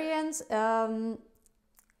about variance,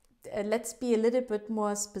 let's be a little bit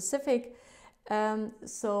more specific.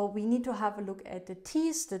 So we need to have a look at the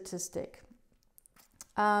t statistic.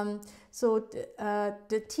 The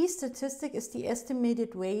t statistic is the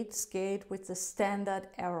estimated weight scaled with the standard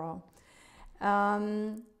error.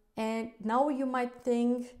 And now you might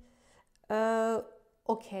think,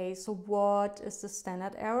 okay, so what is the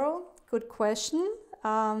standard error? Good question,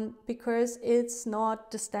 because it's not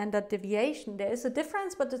the standard deviation. There is a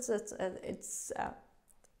difference, but it's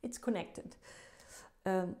connected.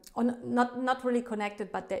 Or not really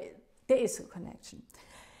connected, but there is a connection.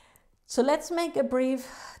 So let's make a brief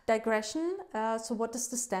digression. So what is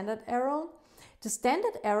the standard error? The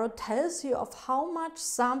standard error tells you of how much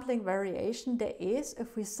sampling variation there is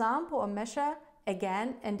if we sample or measure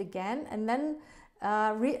again and again, and then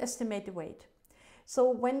re-estimate the weight. So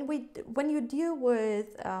when you deal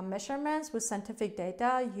with measurements with scientific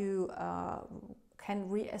data, you can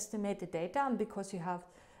re-estimate the data, and because you have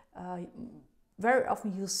very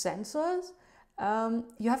often use sensors,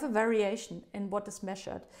 you have a variation in what is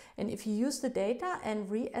measured. And if you use the data and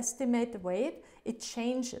re-estimate the weight, it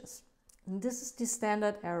changes. And this is the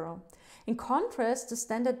standard error. In contrast, the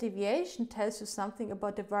standard deviation tells you something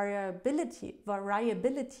about the variability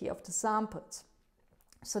of the samples.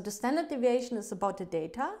 So the standard deviation is about the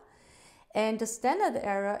data, and the standard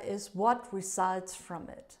error is what results from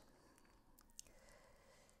it.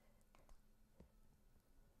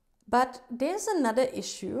 But there's another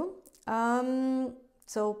issue.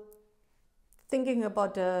 So thinking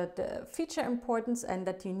about the feature importance and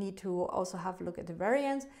that you need to also have a look at the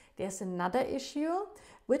variance, there's another issue,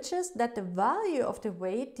 which is that the value of the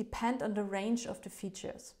weight depends on the range of the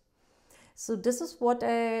features. So this is what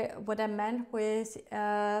I meant with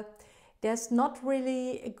there's not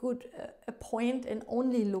really a point in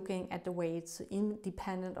only looking at the weights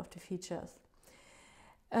independent of the features.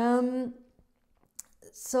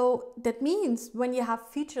 So that means when you have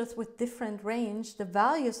features with different range, the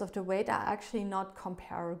values of the weight are actually not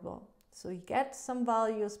comparable. So you get some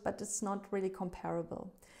values, but it's not really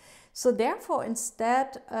comparable. So therefore,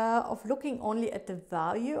 instead of looking only at the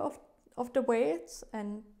value of the weights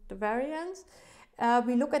and the variance,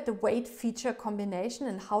 we look at the weight feature combination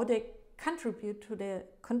and how they contribute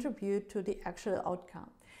to the actual outcome.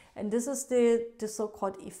 And this is the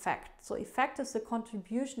so-called effect. So effect is the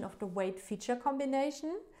contribution of the weight feature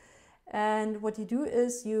combination. And what you do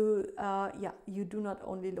is you do not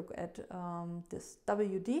only look at this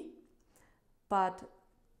WD, but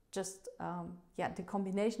just the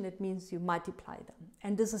combination. It means you multiply them,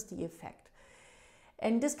 and this is the effect.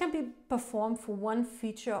 And this can be performed for one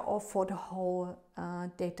feature or for the whole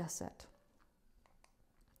data set.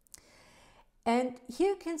 And here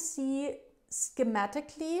you can see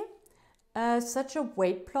schematically such a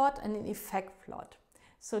weight plot and an effect plot.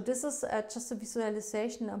 So this is just a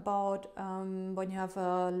visualization about when you have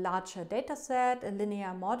a larger data set, a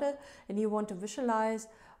linear model, and you want to visualize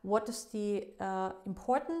what is the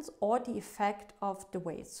importance or the effect of the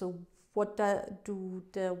weights. So what do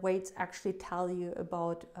the weights actually tell you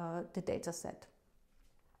about the data set?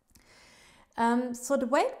 So the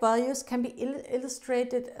weight values can be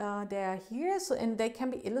illustrated, they are here, and they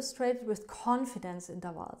can be illustrated with confidence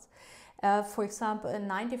intervals. For example, a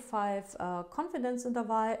 95 confidence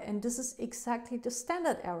interval, and this is exactly the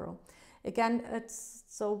standard error. Again,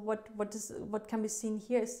 what can be seen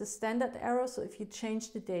here is the standard error. So if you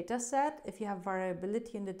change the data set, if you have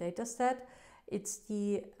variability in the data set, it's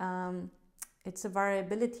the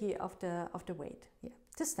variability of the weight. Yeah,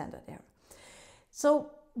 the standard error.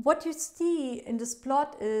 So what you see in this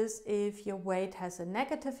plot is if your weight has a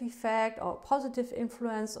negative effect or positive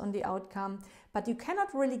influence on the outcome, but you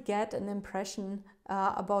cannot really get an impression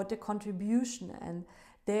about the contribution, and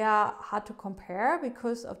they are hard to compare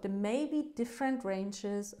because of the maybe different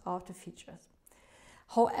ranges of the features.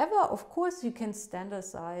 However, of course, you can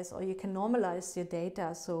standardize or you can normalize your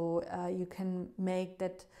data, so you can make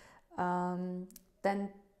that then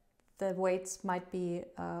the weights might be,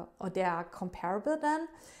 or they are comparable then,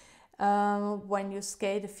 when you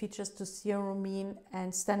scale the features to zero, mean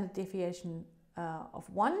and standard deviation of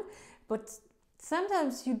 1. But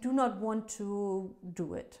sometimes you do not want to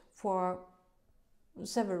do it for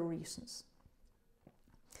several reasons.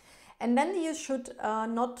 And then you should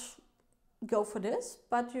not go for this,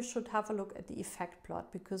 but you should have a look at the effect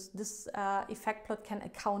plot, because this effect plot can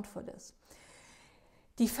account for this.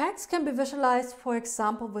 The effects can be visualized, for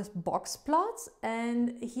example, with box plots,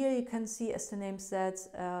 and here you can see, as the name says,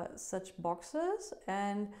 such boxes,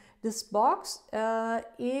 and this box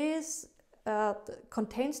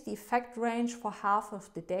contains the effect range for half of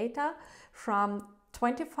the data from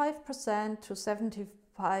 25% to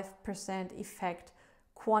 75% effect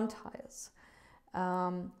quantiles.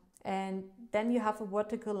 And then you have a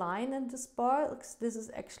vertical line in this box. This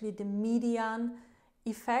is actually the median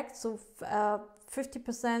effect. So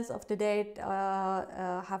 50% of the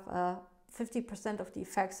data have a 50% of the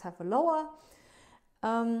effects have a lower,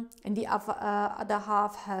 and the other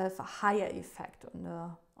half have a higher effect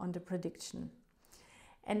on the prediction.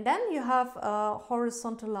 And then you have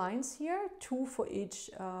horizontal lines here, 2 for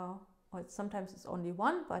each, or sometimes it's only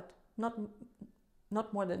 1, but not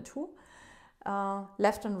more than 2,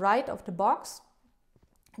 left and right of the box.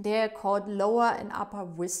 They are called lower and upper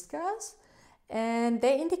whiskers, and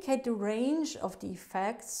they indicate the range of the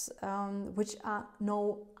effects, which are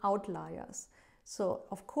no outliers. So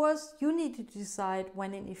of course you need to decide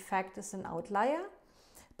when an effect is an outlier,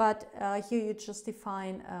 but here you just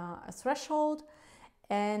define a threshold,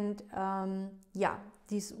 and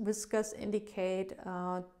these whiskers indicate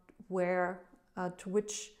where to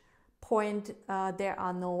which point there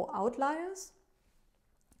are no outliers.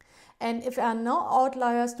 And if there are no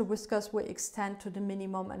outliers, the whiskers will extend to the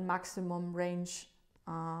minimum and maximum range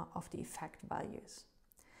of the effect values.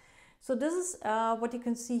 So this is what you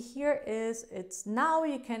can see here is now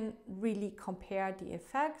you can really compare the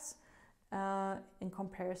effects in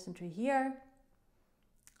comparison to here.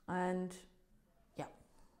 And yeah,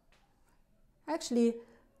 actually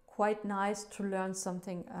quite nice to learn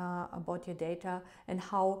something about your data and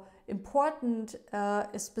how important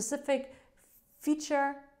a specific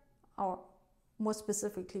feature, or more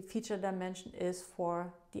specifically feature dimension, is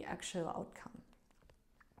for the actual outcome.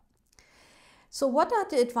 So what are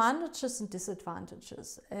the advantages and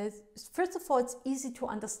disadvantages? First of all, it's easy to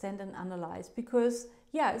understand and analyze because,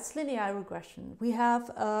 yeah, it's linear regression. We have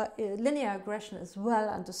linear regression is well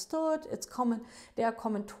understood. It's common. There are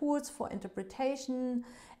common tools for interpretation,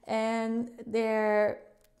 and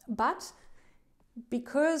but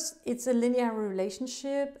because it's a linear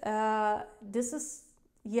relationship,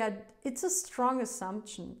 it's a strong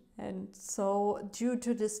assumption, and so due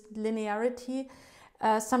to this linearity,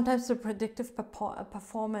 sometimes the predictive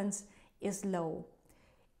performance is low.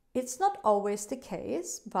 It's not always the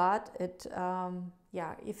case, but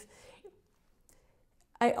if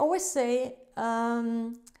I always say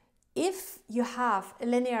if you have a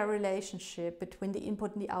linear relationship between the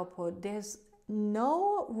input and the output, there's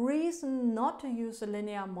no reason not to use a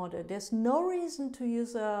linear model. There's no reason to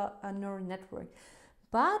use a neural network.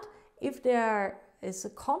 But if there is a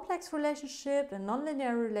complex relationship, a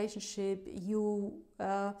nonlinear relationship, you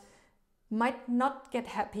might not get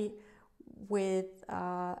happy with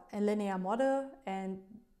a linear model, and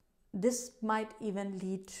this might even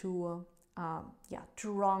lead to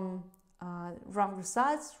wrong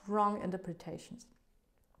results, wrong interpretations.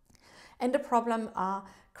 And the problem are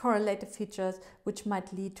correlative features, which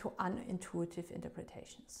might lead to unintuitive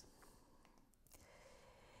interpretations.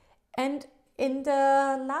 And in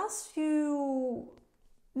the last few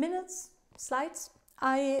slides,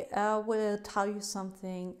 I will tell you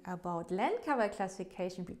something about land cover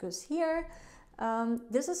classification, because here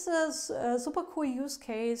this is a super cool use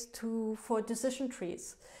case for decision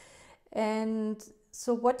trees. And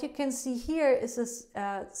so what you can see here is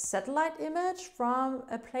a satellite image from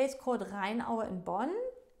a place called Rheinaue in Bonn,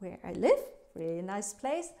 where I live, really nice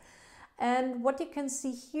place. And what you can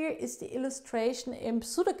see here is the illustration in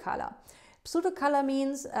pseudocolor. Pseudocolor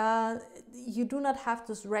means you do not have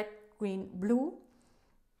this red, green, blue,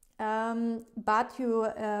 but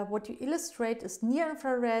what you illustrate is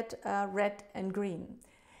near-infrared, red and green.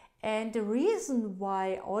 And the reason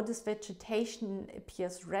why all this vegetation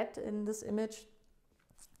appears red in this image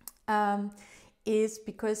is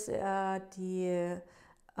because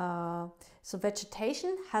so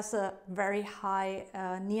vegetation has a very high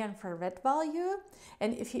near-infrared value,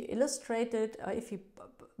 and if you illustrate it, if you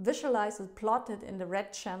visualize it, plot it in the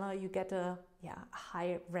red channel, you get a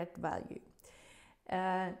high red value.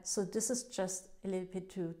 So this is just a little bit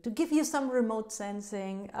to give you some remote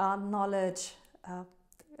sensing knowledge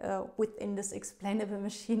within this explainable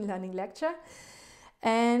machine learning lecture.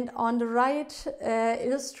 And on the right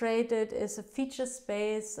illustrated is a feature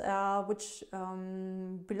space which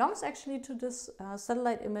belongs actually to this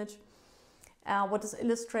satellite image. What is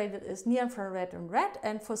illustrated is near-infrared and red,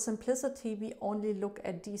 and for simplicity we only look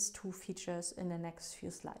at these two features in the next few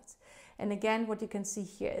slides. And again, what you can see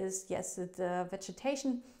here is, yes, the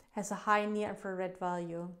vegetation has a high near-infrared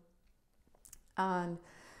value.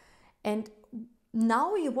 And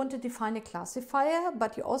now you want to define a classifier,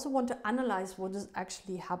 but you also want to analyze what is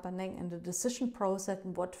actually happening in the decision process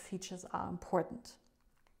and what features are important.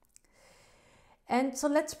 And so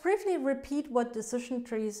let's briefly repeat what decision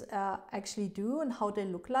trees actually do and how they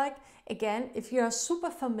look like. Again, if you are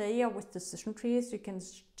super familiar with decision trees, you can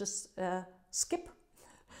just skip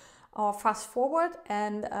or fast forward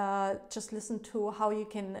and just listen to how you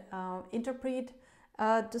can interpret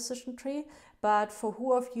a decision tree. But for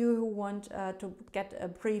who of you who want to get a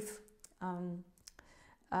brief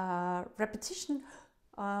repetition,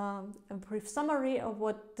 a brief summary of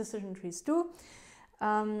what decision trees do,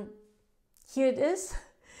 here it is.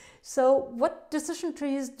 So what decision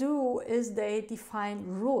trees do is they define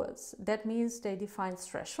rules. That means they define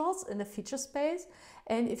thresholds in the feature space.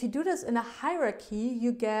 And if you do this in a hierarchy,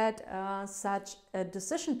 you get such a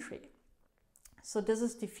decision tree. So this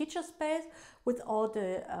is the feature space with all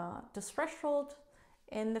the threshold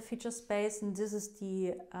in the feature space, and this is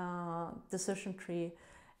the decision tree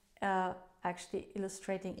actually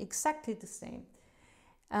illustrating exactly the same.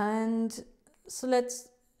 And so let's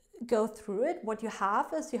go through it. What you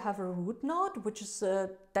have is you have a root node, which is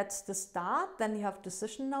that's the start. Then you have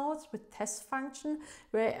decision nodes with test function,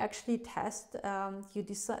 where you actually test.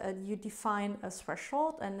 You define a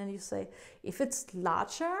threshold, and then you say if it's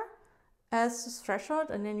larger as the threshold,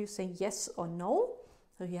 and then you say yes or no.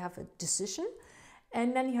 So you have a decision.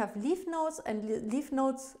 And then you have leaf nodes, and leaf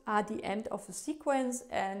nodes are the end of a sequence,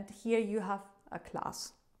 and here you have a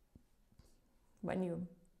class when you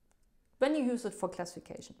use it for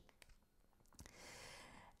classification.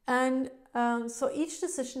 And so each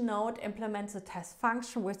decision node implements a test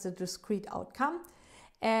function with a discrete outcome,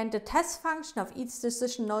 and the test function of each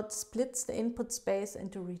decision node splits the input space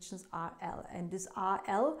into regions RL, and this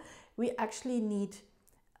RL we actually need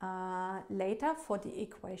later for the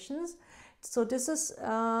equations. So this is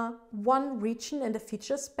one region in the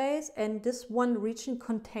feature space, and this one region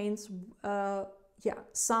contains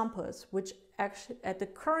samples which actually at the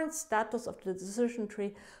current status of the decision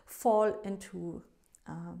tree fall into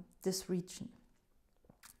this region.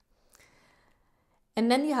 And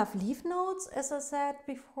then you have leaf nodes, as I said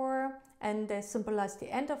before, and they symbolize the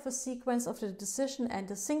end of a sequence of the decision, and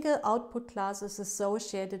a single output class is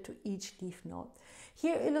associated to each leaf node.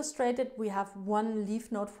 Here illustrated, we have one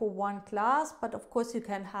leaf node for one class, but of course you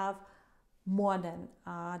can have more than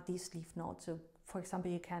these leaf nodes. So for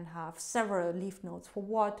example, you can have several leaf nodes for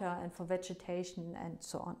water and for vegetation and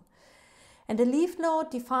so on. And the leaf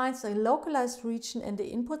node defines a localized region in the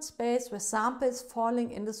input space where samples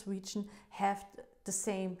falling in this region have the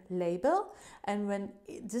same label. And when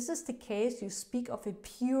this is the case, you speak of a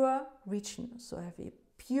pure region. So I have a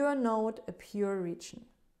pure node, a pure region.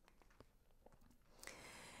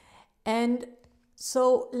 And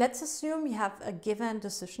so let's assume you have a given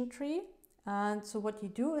decision tree. And so what you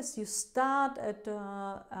do is you start at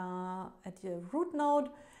your root node,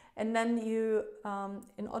 and then you,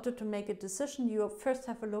 in order to make a decision, you first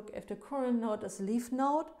have a look if the current node is a leaf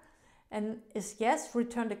node, and is yes,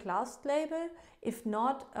 return the class label. If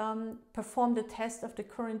not, perform the test of the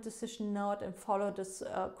current decision node and follow this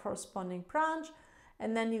corresponding branch,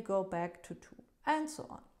 and then you go back to 2, and so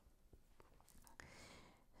on.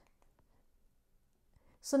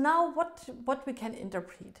 So now what we can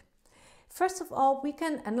interpret. First of all, we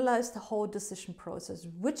can analyze the whole decision process,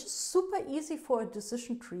 which is super easy for a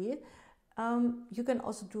decision tree. You can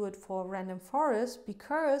also do it for random forest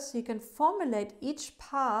because you can formulate each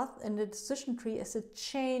path in the decision tree as a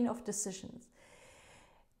chain of decisions.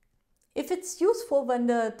 If it's useful when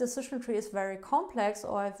the decision tree is very complex,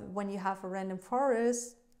 or when you have a random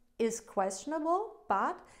forest, is questionable,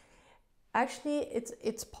 but actually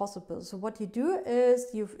it's possible. So what you do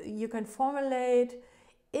is you can formulate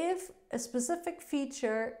if a specific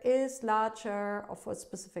feature is larger, or for a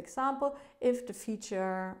specific sample, if a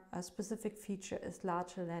specific feature is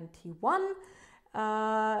larger than T1,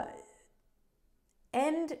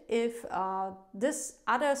 and if this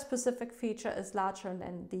other specific feature is larger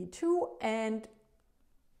than D2, and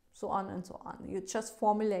so on and so on. You just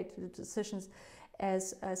formulate the decisions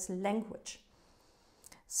as language.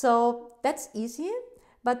 So that's easy,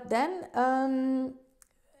 but then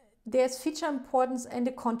there's feature importance and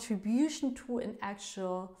the contribution to an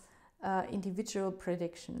actual individual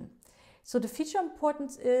prediction. So the feature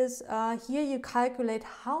importance is here you calculate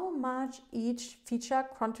how much each feature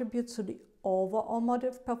contributes to the overall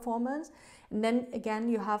model performance. And then again,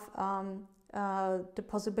 you have the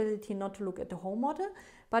possibility not to look at the whole model,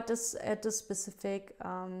 but at the specific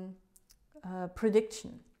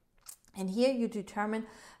prediction. And here you determine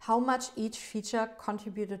how much each feature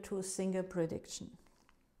contributed to a single prediction.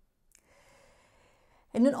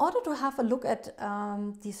 And in order to have a look at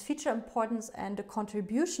these feature importance and the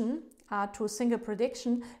contribution to a single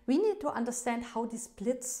prediction, we need to understand how these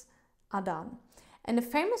splits are done. And the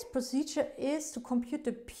famous procedure is to compute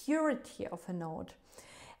the purity of a node.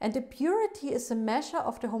 And the purity is a measure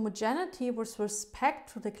of the homogeneity with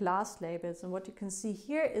respect to the class labels. And what you can see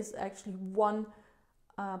here is actually one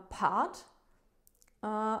part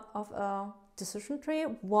of a decision tree,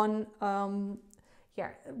 one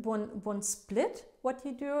split. What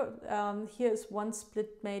you do here is one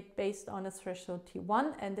split made based on a threshold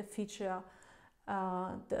T1 and the feature,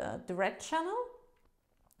 the red channel.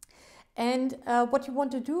 And what you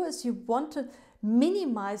want to do is you want to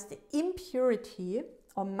minimize the impurity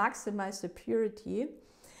or maximize the purity.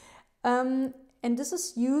 And this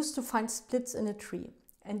is used to find splits in a tree.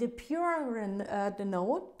 And the purer the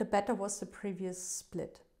node, the better was the previous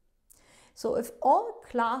split. So if all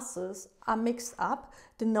classes are mixed up,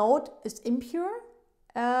 the node is impure.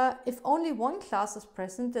 If only one class is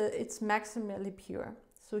present, it's maximally pure.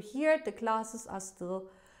 So here the classes are still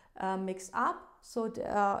mixed up, so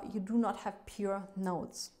you do not have pure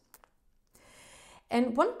nodes.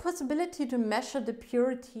 And one possibility to measure the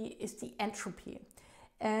purity is the entropy.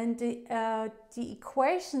 And the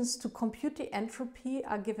equations to compute the entropy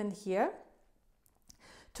are given here.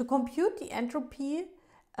 To compute the entropy,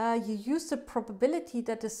 you use the probability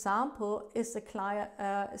that the sample is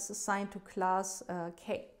assigned to class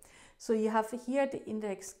K. So you have here the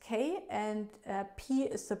index K, and P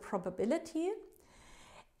is the probability.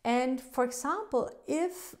 And for example,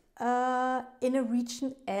 if in a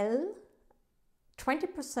region L,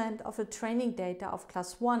 20% of the training data of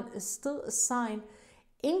class 1 is still assigned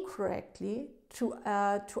incorrectly to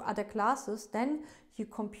other classes, then you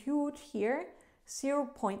compute here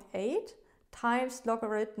 0.8 times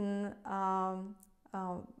logarithm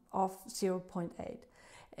of 0.8.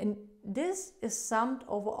 And this is summed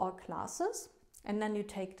over all classes, and then you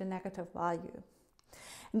take the negative value.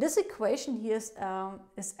 And this equation here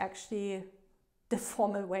is actually the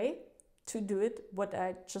formal way to do it, what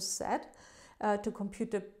I just said, to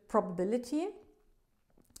compute the probability.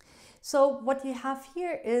 So what you have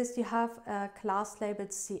here is you have a class labeled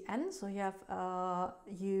Cn, so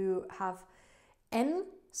you have n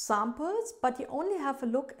samples, but you only have a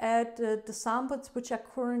look at the samples which are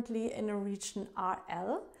currently in a region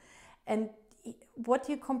RL. And what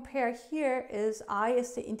you compare here is I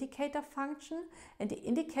is the indicator function, and the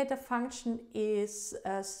indicator function is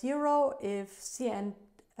 0 if Cn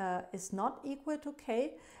is not equal to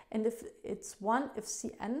k, and if it's 1 if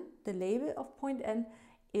Cn, the label of point n,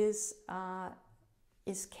 is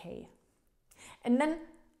k. And then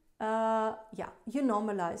yeah, you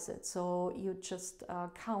normalize it, so you just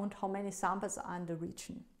count how many samples are in the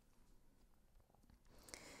region.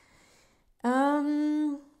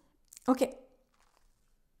 Okay.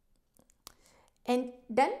 And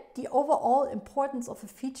then the overall importance of a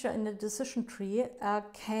feature in the decision tree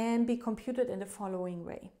can be computed in the following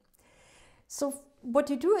way. So what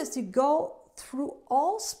you do is you go through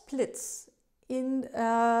all splits in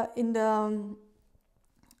the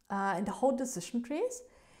whole decision trees,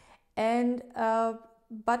 and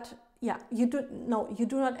but yeah, you do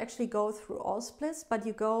not actually go through all splits, but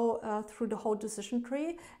you go through the whole decision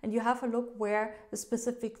tree, and you have a look where a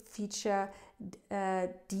specific feature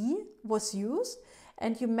D was used,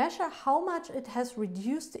 and you measure how much it has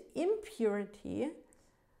reduced the impurity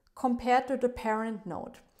compared to the parent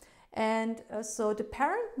node. And so the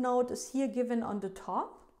parent node is here given on the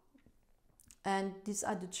top, and these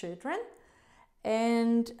are the children.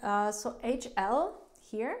 And so HL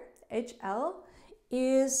here, HL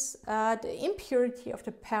is the impurity of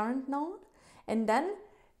the parent node, and then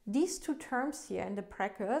these two terms here in the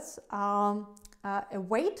brackets are a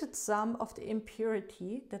weighted sum of the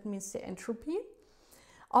impurity, that means the entropy,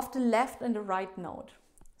 of the left and the right node.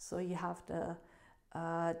 So you have the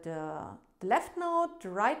left node, the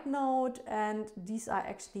right node, and these are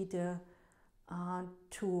actually the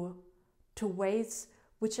two weights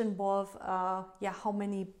which involve yeah, how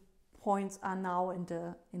many points are now in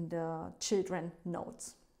the children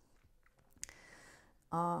nodes.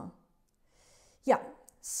 Yeah,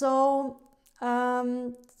 so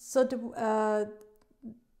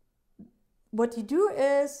what you do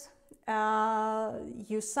is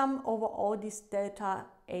you sum over all these delta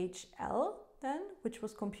HL then, which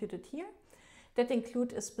was computed here, that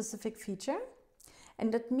include a specific feature,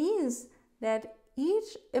 and that means that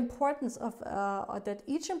each importance of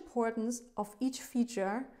each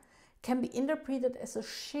feature can be interpreted as a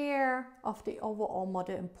share of the overall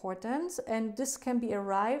model importance, and this can be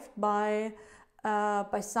arrived by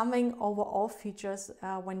summing over all features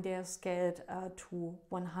when they are scaled to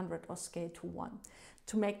 100 or scaled to 1,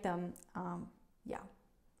 to make them, yeah,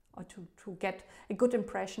 or to get a good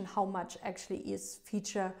impression how much actually each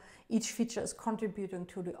feature is contributing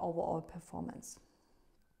to the overall performance.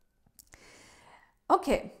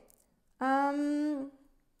 Okay,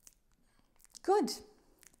 good.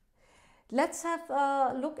 Let's have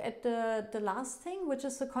a look at the last thing, which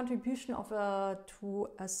is the contribution of to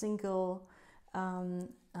a single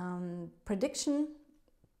prediction.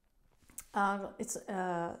 It's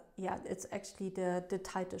actually the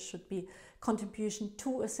title should be contribution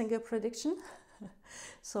to a single prediction.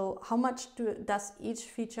 So how much does each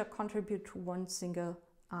feature contribute to one single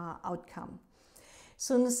outcome?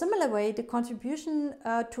 So in a similar way, the contribution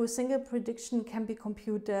to a single prediction can be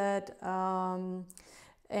computed,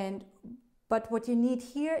 but what you need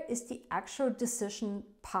here is the actual decision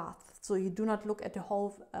path. So you do not look at the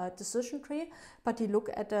whole decision tree, but you look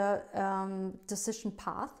at the decision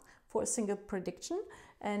path for a single prediction.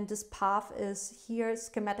 And this path is here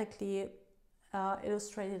schematically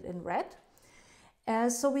illustrated in red.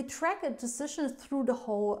 So we track a decision through the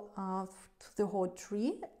whole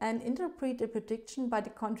tree and interpret the prediction by the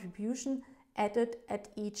contribution added at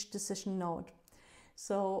each decision node.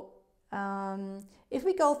 So if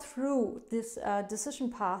we go through this decision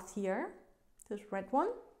path here, this red one,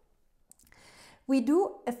 we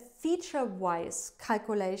do a feature-wise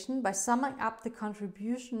calculation by summing up the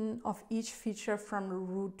contribution of each feature from the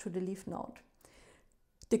root to the leaf node.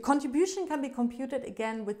 The contribution can be computed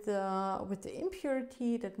again with the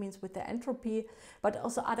impurity, that means with the entropy, but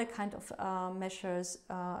also other kind of measures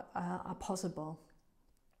are possible.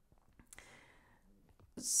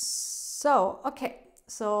 So, okay.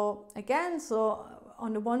 So again, so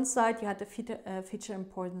on the one side you had the feature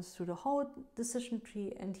importance to the whole decision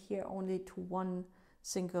tree, and here only to one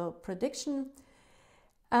single prediction.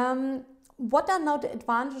 What are now the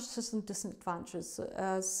advantages and disadvantages?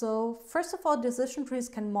 So first of all, decision trees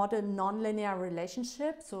can model nonlinear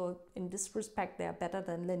relationships. So in this respect, they are better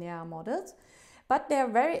than linear models. But they are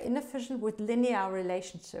very inefficient with linear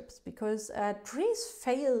relationships because trees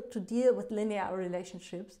fail to deal with linear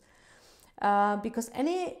relationships. Because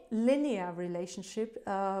any linear relationship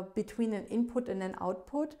between an input and an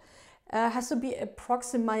output has to be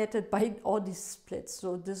approximated by all these splits.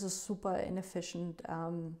 So this is super inefficient,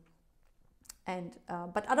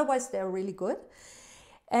 but otherwise they're really good.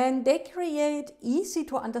 And they create easy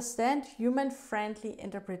to understand human-friendly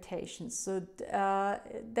interpretations. So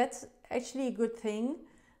that's actually a good thing.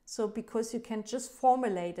 So because you can just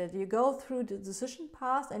formulate it, you go through the decision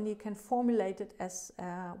path and you can formulate it as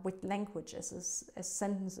with language, as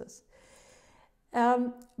sentences.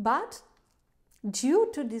 But due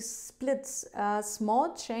to these splits,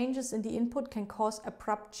 small changes in the input can cause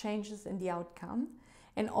abrupt changes in the outcome.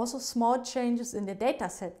 And also small changes in the data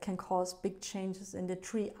set can cause big changes in the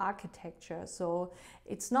tree architecture. So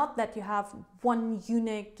it's not that you have one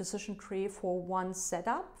unique decision tree for one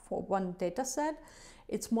setup, for one data set.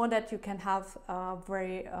 It's more that you can have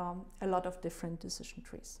a lot of different decision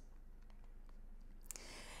trees.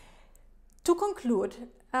 To conclude,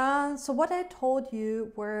 so what I told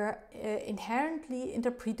you were inherently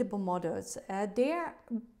interpretable models.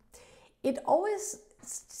 It always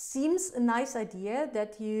seems a nice idea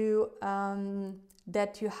that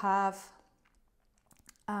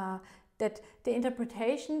that the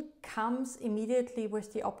interpretation comes immediately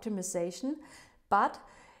with the optimization, but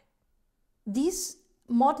these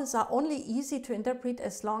models are only easy to interpret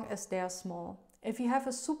as long as they are small. If you have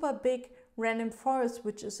a super big random forest,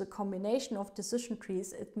 which is a combination of decision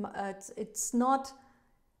trees, it's not,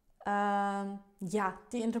 the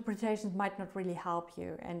interpretations might not really help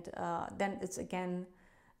you. And then it's again,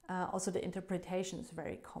 also the interpretation is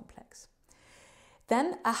very complex.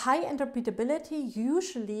 Then a high interpretability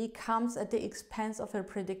usually comes at the expense of a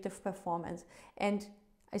predictive performance. And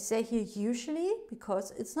I say here usually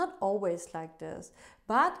because it's not always like this.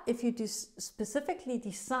 But if you specifically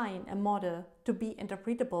design a model to be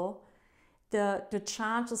interpretable, the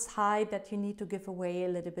chance is high that you need to give away a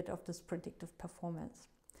little bit of this predictive performance.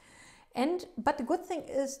 But the good thing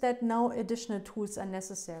is that no additional tools are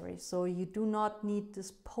necessary. So you do not need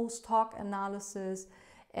this post-hoc analysis,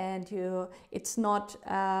 and it's not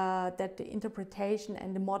that the interpretation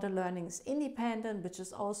and the model learning is independent, which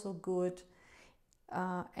is also good,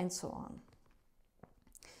 and so on.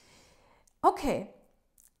 Okay,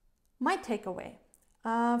 my takeaway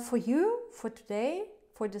for you for today,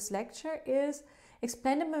 for this lecture, is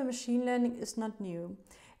explainable machine learning is not new.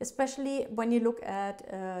 Especially when you look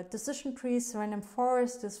at decision trees, random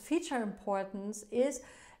forests, this feature importance is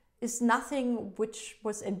nothing which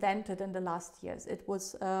was invented in the last years. It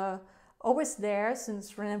was always there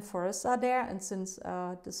since random forests are there and since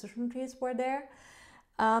decision trees were there.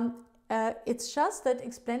 It's just that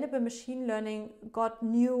explainable machine learning got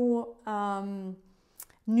new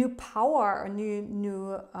power or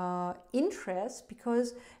new interest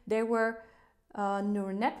because they were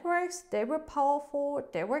neural networks, they were powerful,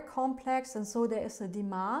 they were complex, and so there is a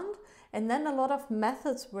demand. And then a lot of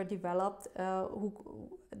methods were developed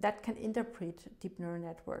that can interpret deep neural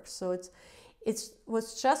networks. So it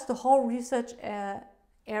was just the whole research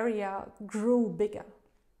area grew bigger.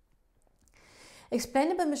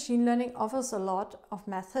 Explainable machine learning offers a lot of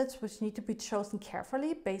methods which need to be chosen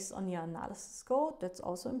carefully based on your analysis goal. That's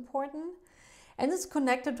also important. And it's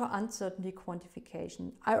connected to uncertainty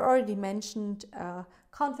quantification. I already mentioned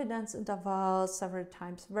confidence intervals, several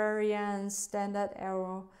times variance, standard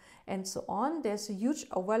error, and so on. There's a huge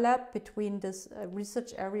overlap between this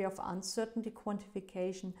research area of uncertainty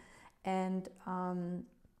quantification and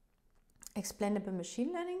explainable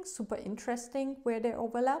machine learning. Super interesting where they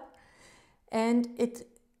overlap. And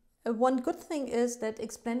one good thing is that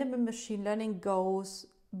explainable machine learning goes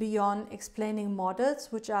beyond explaining models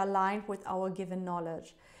which are aligned with our given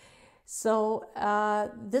knowledge. So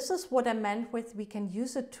this is what I meant with we can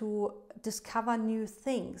use it to discover new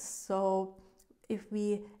things. So if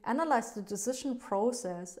we analyze the decision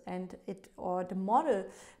process and the model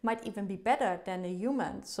might even be better than a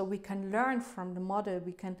human, so we can learn from the model,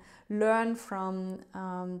 we can learn from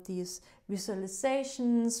these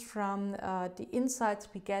visualizations, from the insights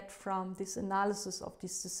we get from this analysis of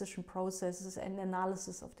these decision processes and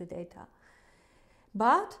analysis of the data.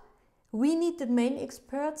 But we need the main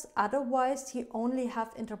experts, otherwise you only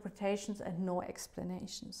have interpretations and no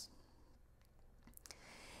explanations.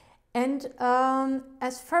 And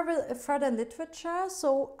as further literature,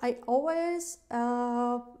 so I always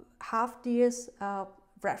have these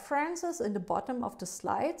references in the bottom of the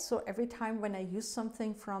slide. So every time when I use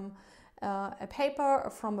something from a paper or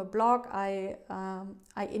from a blog, I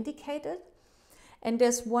indicate it. And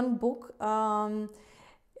there's one book where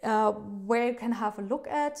you can have a look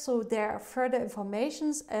at. So there are further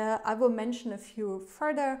informations. I will mention a few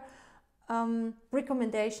further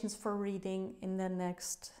recommendations for reading in the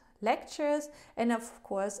next lectures. And of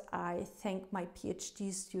course, I thank my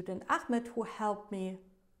PhD student Ahmed, who helped me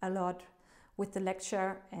a lot with the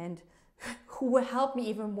lecture and who will help me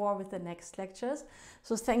even more with the next lectures.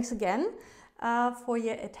 So thanks again for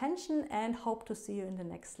your attention and hope to see you in the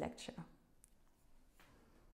next lecture.